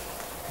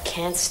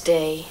 Can't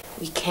stay.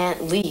 We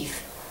can't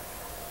leave.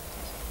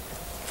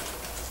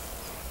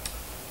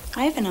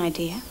 I have an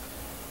idea.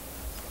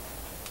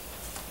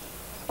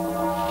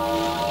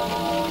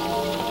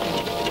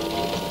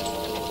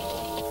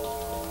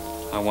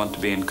 I want to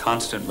be in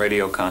constant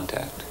radio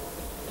contact.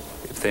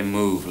 If they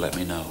move, let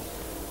me know.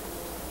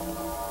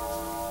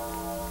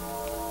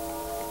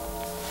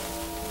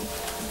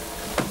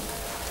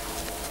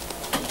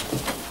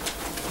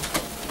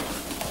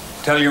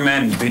 Tell your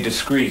men to be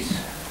discreet.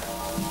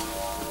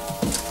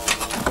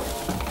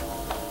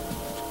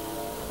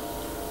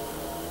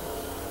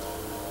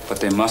 But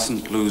they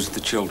mustn't lose the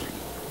children.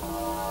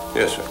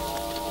 Yes, sir.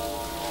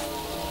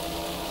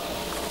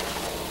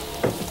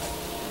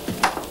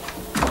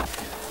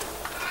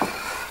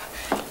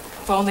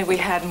 If only we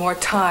had more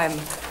time.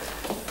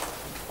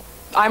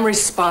 I'm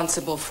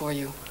responsible for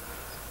you.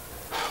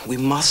 We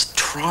must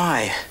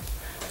try.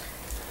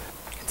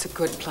 It's a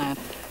good plan.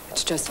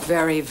 It's just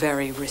very,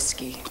 very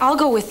risky. I'll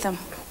go with them.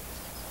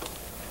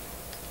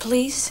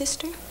 Please,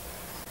 sister?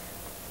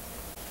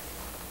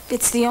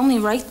 It's the only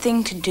right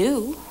thing to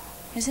do,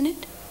 isn't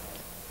it?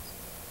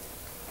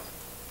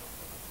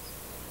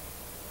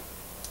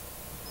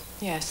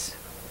 Yes.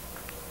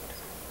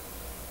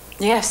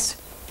 Yes.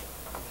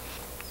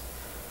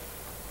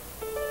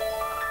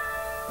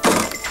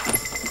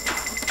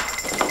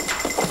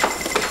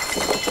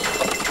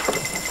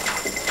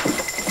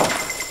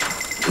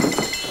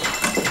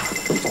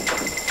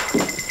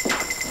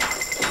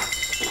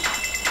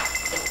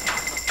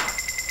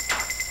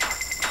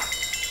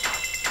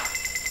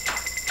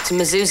 It's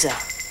a mezuzah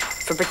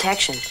for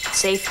protection,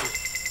 safety.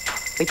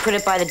 We put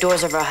it by the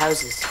doors of our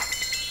houses.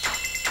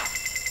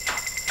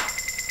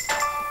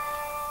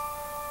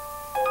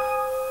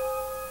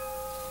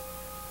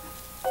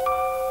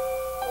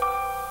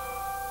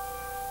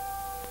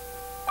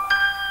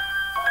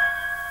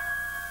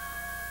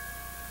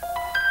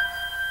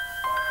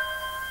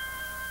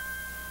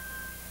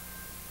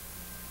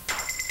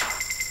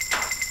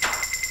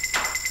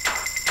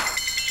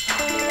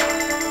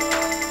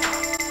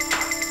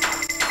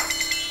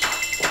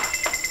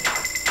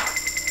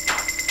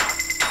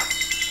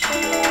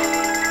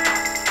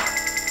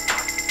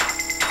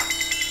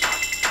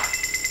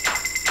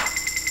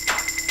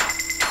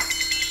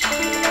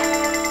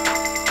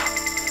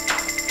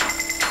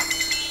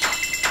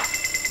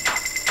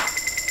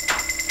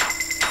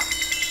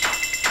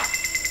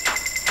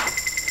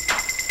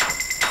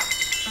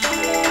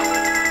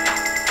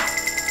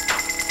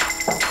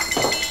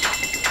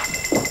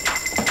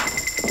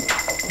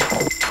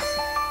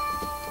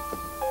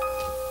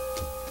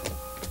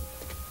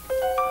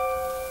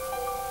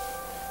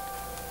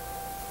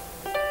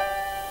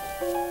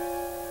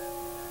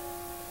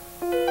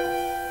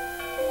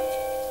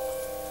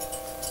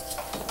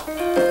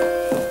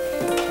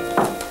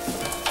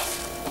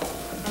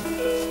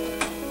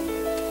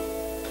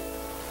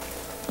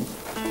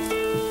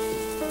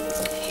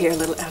 Here,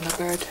 little Anna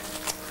Bird.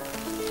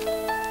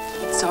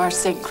 It's our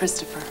St.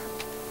 Christopher.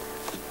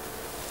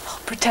 I'll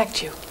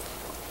protect you.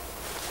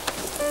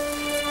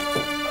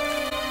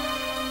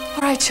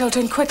 All right,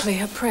 children, quickly,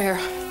 a prayer.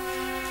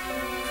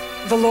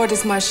 The Lord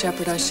is my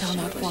shepherd, I shall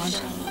not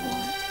want.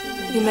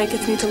 He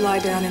maketh me to lie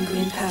down in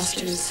green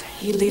pastures.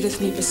 He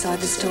leadeth me beside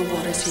the still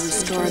waters. He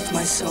restoreth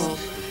my soul.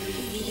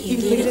 He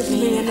leadeth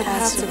me in the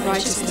paths of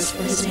righteousness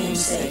for his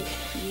name's sake.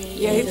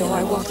 Yea, though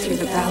I walk through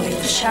the valley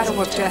of the shadow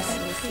of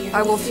death,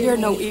 I will fear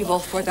no evil,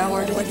 for thou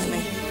art with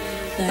me.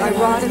 Thy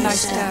rod and thy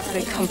staff,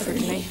 they comfort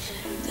me.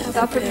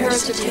 Thou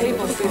preparest a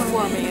table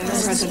before me in the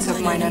presence of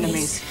mine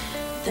enemies.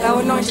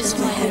 Thou anointest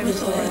my head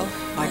with oil,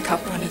 my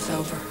cup runneth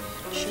over.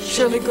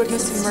 Surely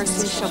goodness and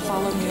mercy shall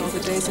follow me all the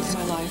days of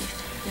my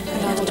life,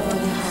 and I will dwell in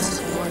the house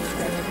of the Lord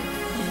forever.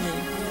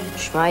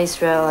 Shema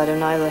Yisrael,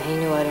 Adonai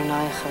Eloheinu,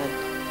 Adonai Echad.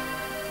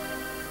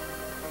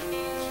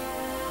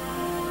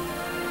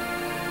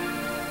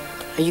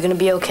 Are you gonna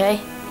be okay?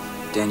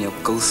 Daniel,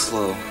 go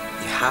slow.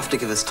 You have to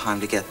give us time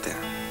to get there.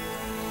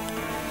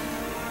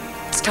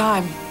 It's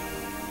time.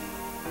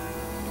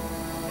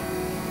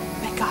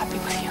 May God be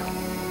with you.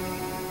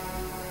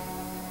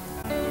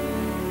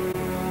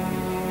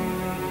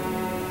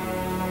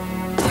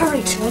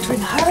 Hurry, children,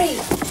 hurry.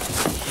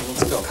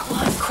 Let's go. Come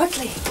on,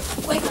 quickly.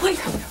 Wait.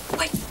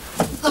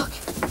 Look.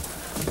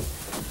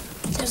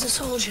 There's a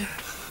soldier.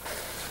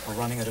 We're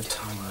running out of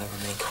time. We'll never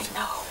make it. I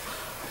know.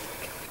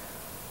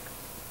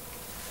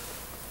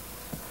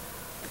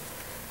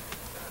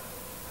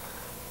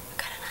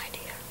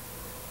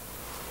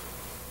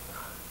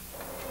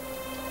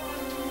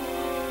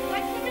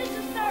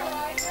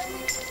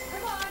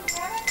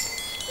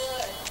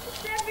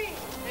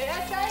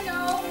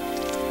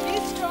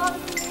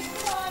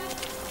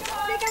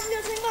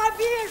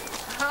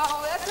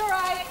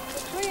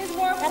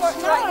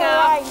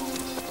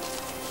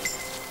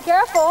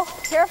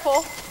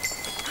 Careful.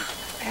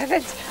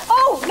 Heavens.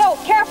 Oh, no,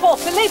 careful.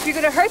 Philippe, you're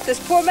going to hurt this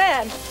poor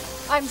man.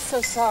 I'm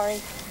so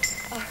sorry.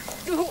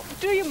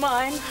 Do you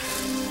mind?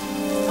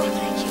 Oh,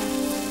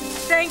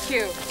 thank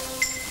you.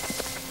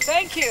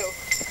 Thank you.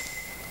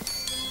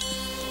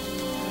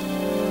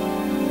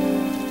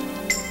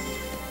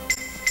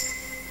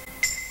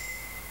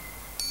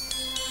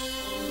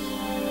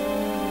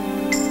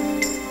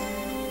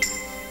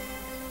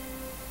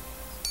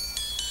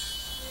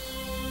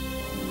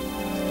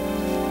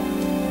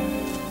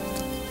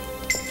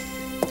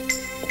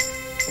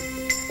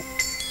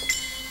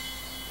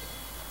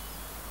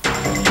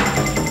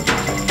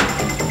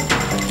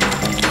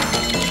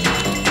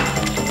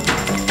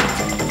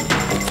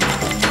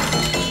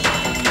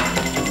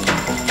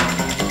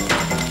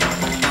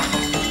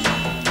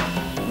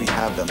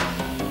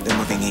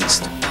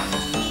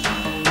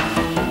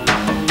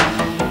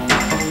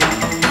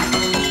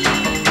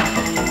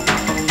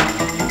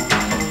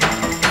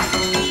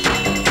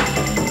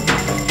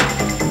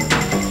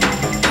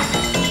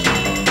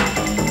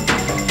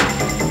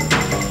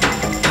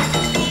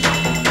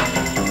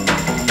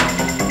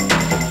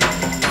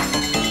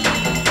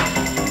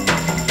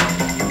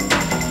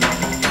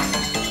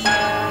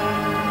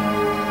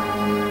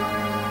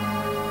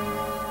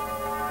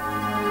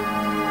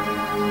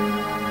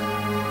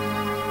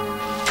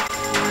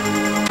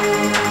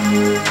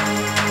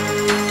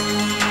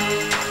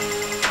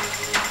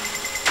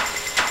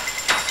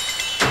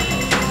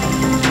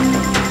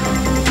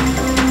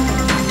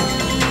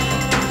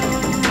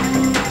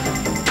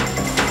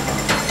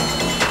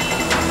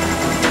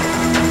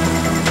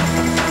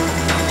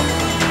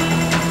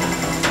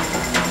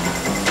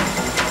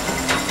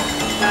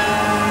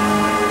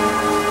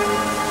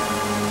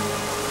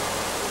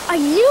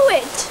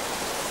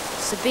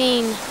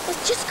 Sabine.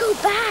 Let's just go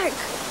back.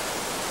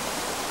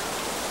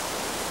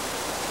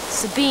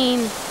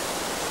 Sabine,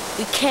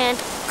 we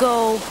can't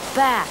go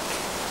back.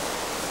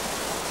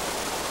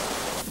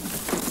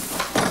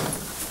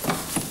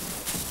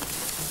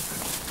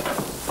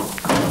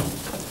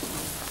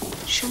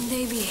 Shouldn't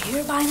they be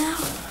here by now?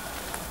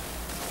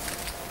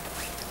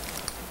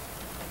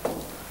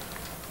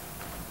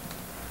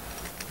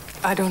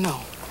 I don't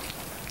know.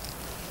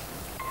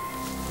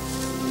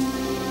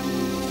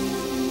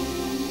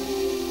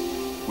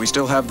 We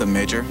still have them,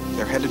 Major.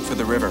 They're headed for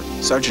the river.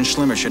 Sergeant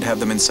Schlimmer should have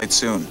them in sight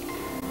soon.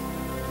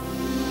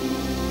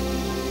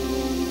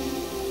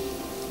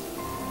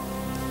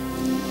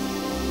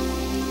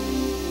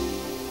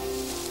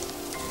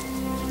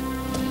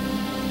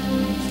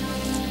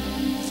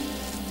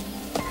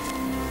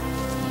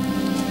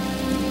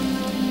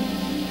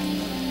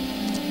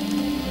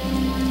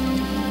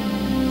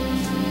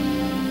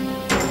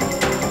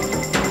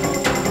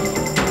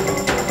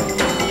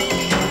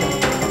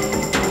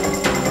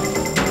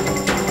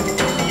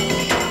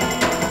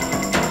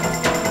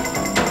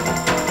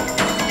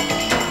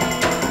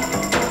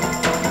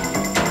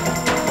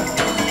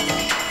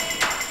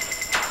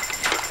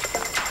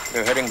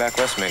 They're heading back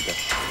west, Major.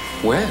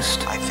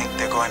 West? I think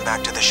they're going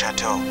back to the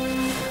chateau.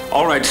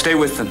 All right, stay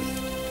with them.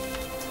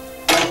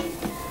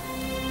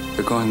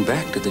 They're going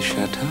back to the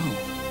chateau.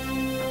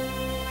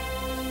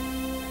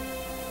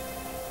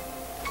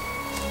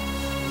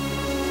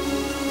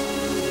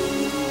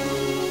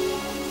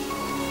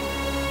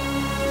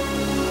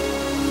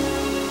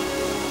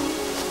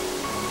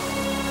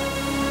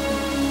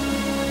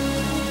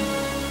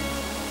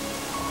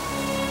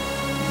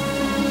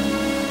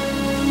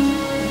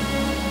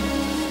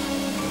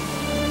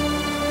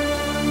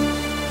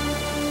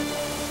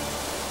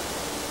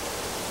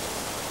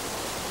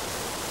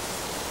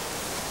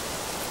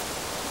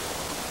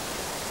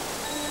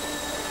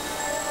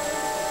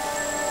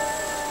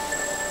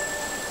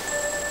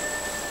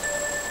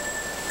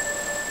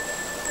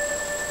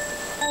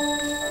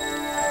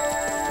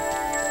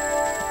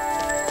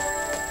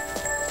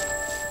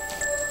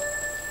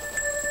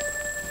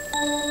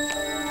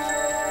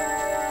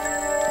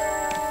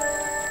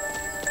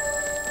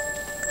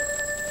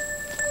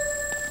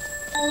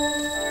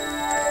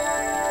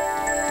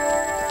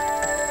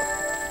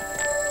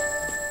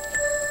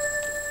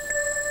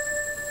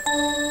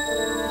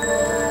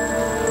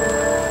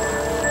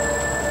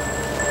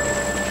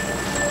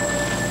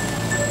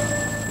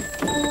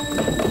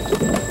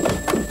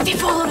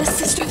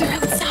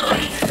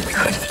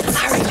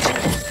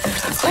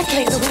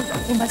 Quickly,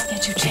 Louis. We must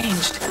get you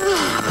changed.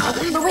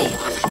 Louis,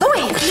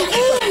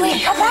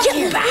 come back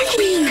here. Get back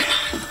here.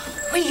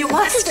 Louis, you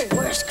must. This is the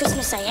worst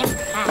Christmas I ever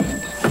had.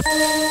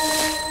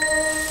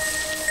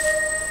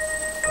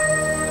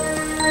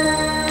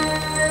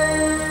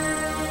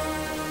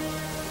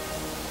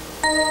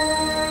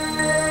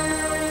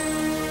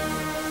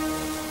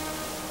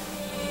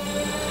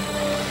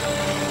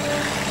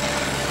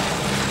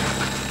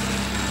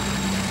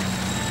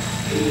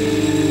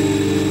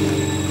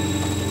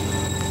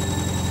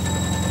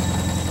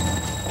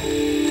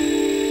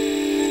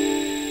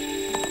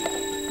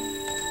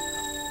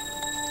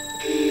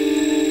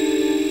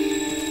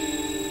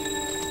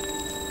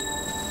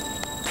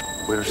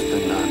 Where's the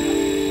nun?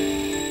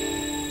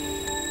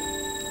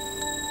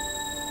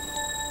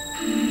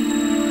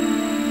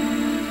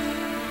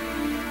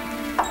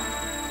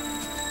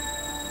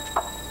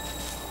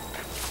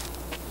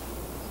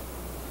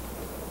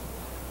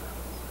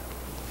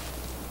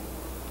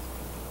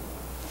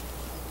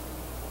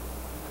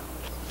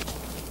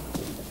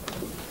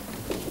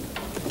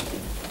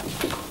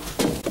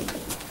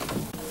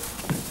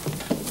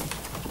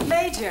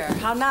 Major,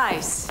 how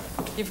nice.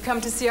 You've come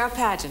to see our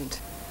pageant.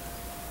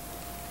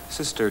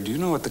 Sister, do you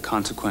know what the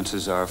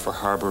consequences are for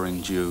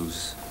harboring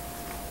Jews?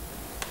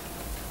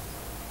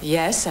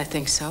 Yes, I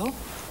think so.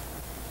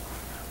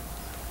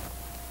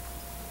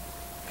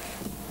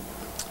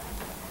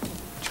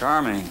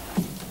 Charming.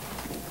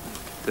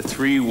 The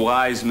three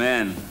wise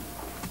men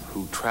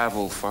who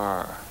travel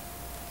far.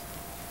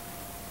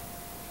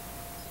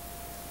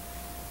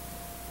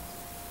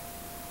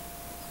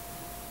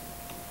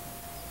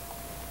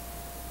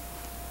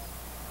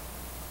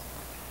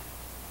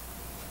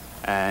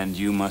 And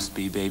you must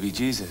be baby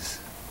Jesus.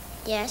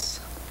 Yes.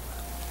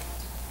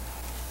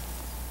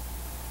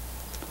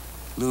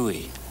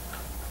 Louis,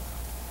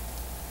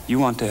 you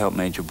want to help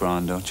Major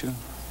Braun, don't you?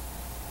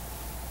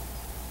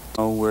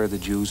 Know where the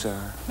Jews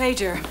are?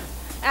 Major,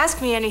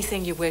 ask me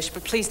anything you wish,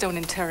 but please don't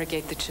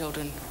interrogate the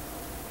children.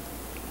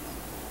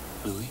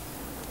 Louis?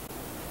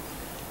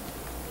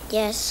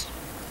 Yes.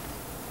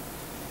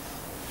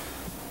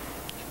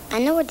 I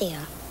know where they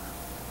are.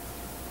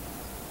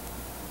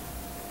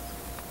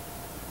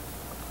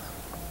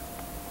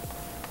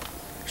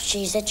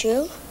 She's a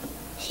Jew,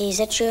 he's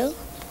a Jew,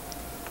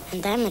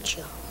 and I'm a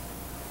Jew.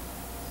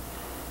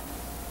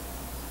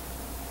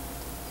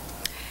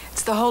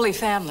 It's the Holy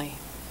Family.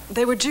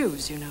 They were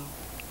Jews, you know.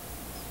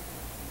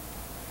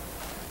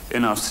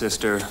 Enough,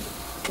 sister.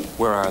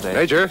 Where are they?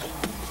 Major.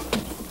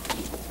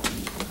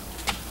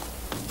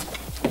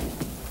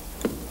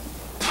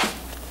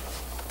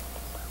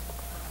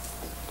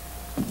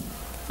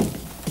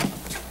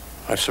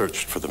 I've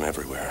searched for them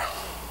everywhere.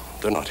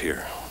 They're not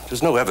here.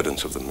 There's no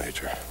evidence of them,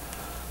 Major.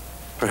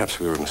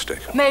 Perhaps we were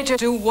mistaken. Major,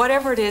 do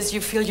whatever it is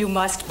you feel you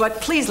must, but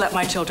please let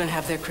my children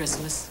have their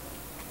Christmas.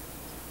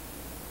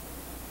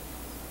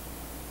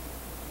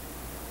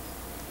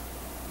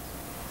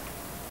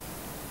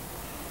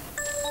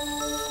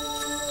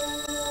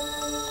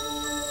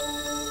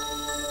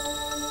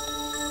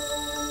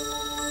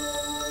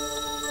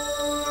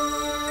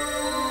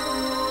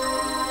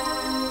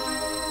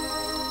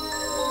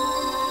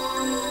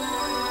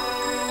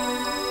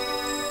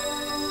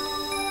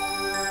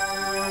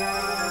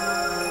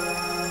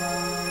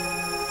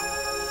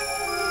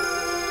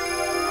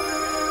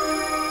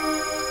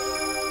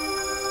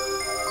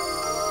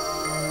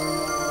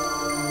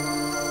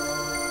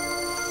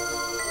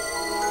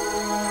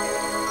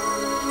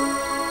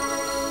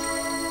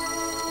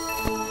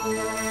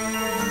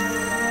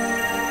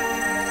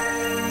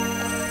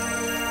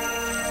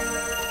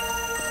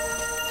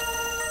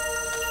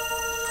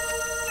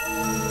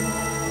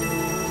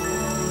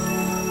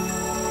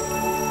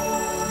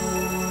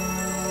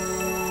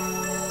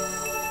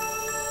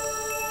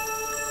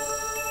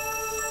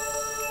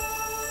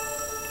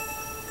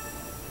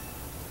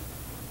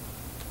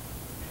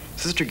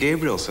 Sister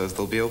Gabriel says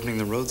they'll be opening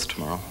the roads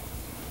tomorrow.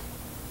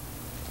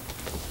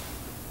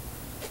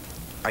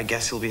 I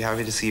guess you'll be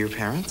happy to see your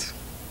parents?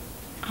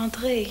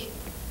 André,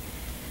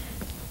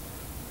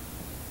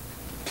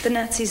 the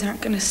Nazis aren't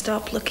going to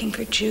stop looking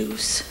for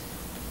Jews.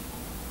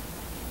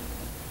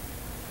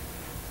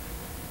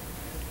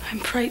 I'm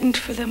frightened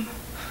for them.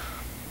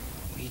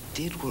 We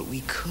did what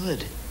we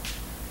could.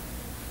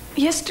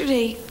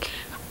 Yesterday,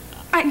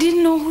 I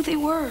didn't know who they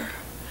were.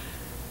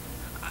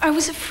 I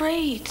was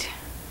afraid.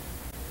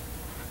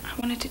 I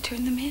wanted to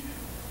turn them in.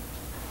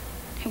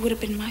 It would have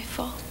been my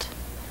fault.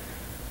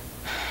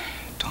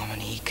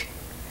 Dominique,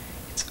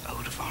 it's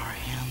out of our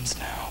hands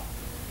now.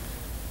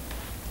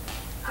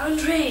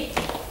 André,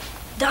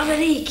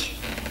 Dominique,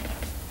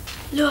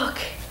 look.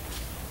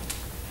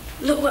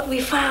 Look what we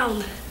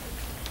found.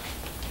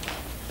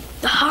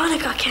 The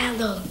Hanukkah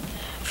candle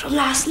from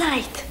last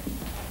night.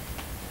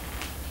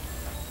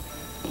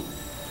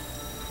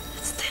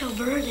 It's still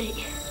burning.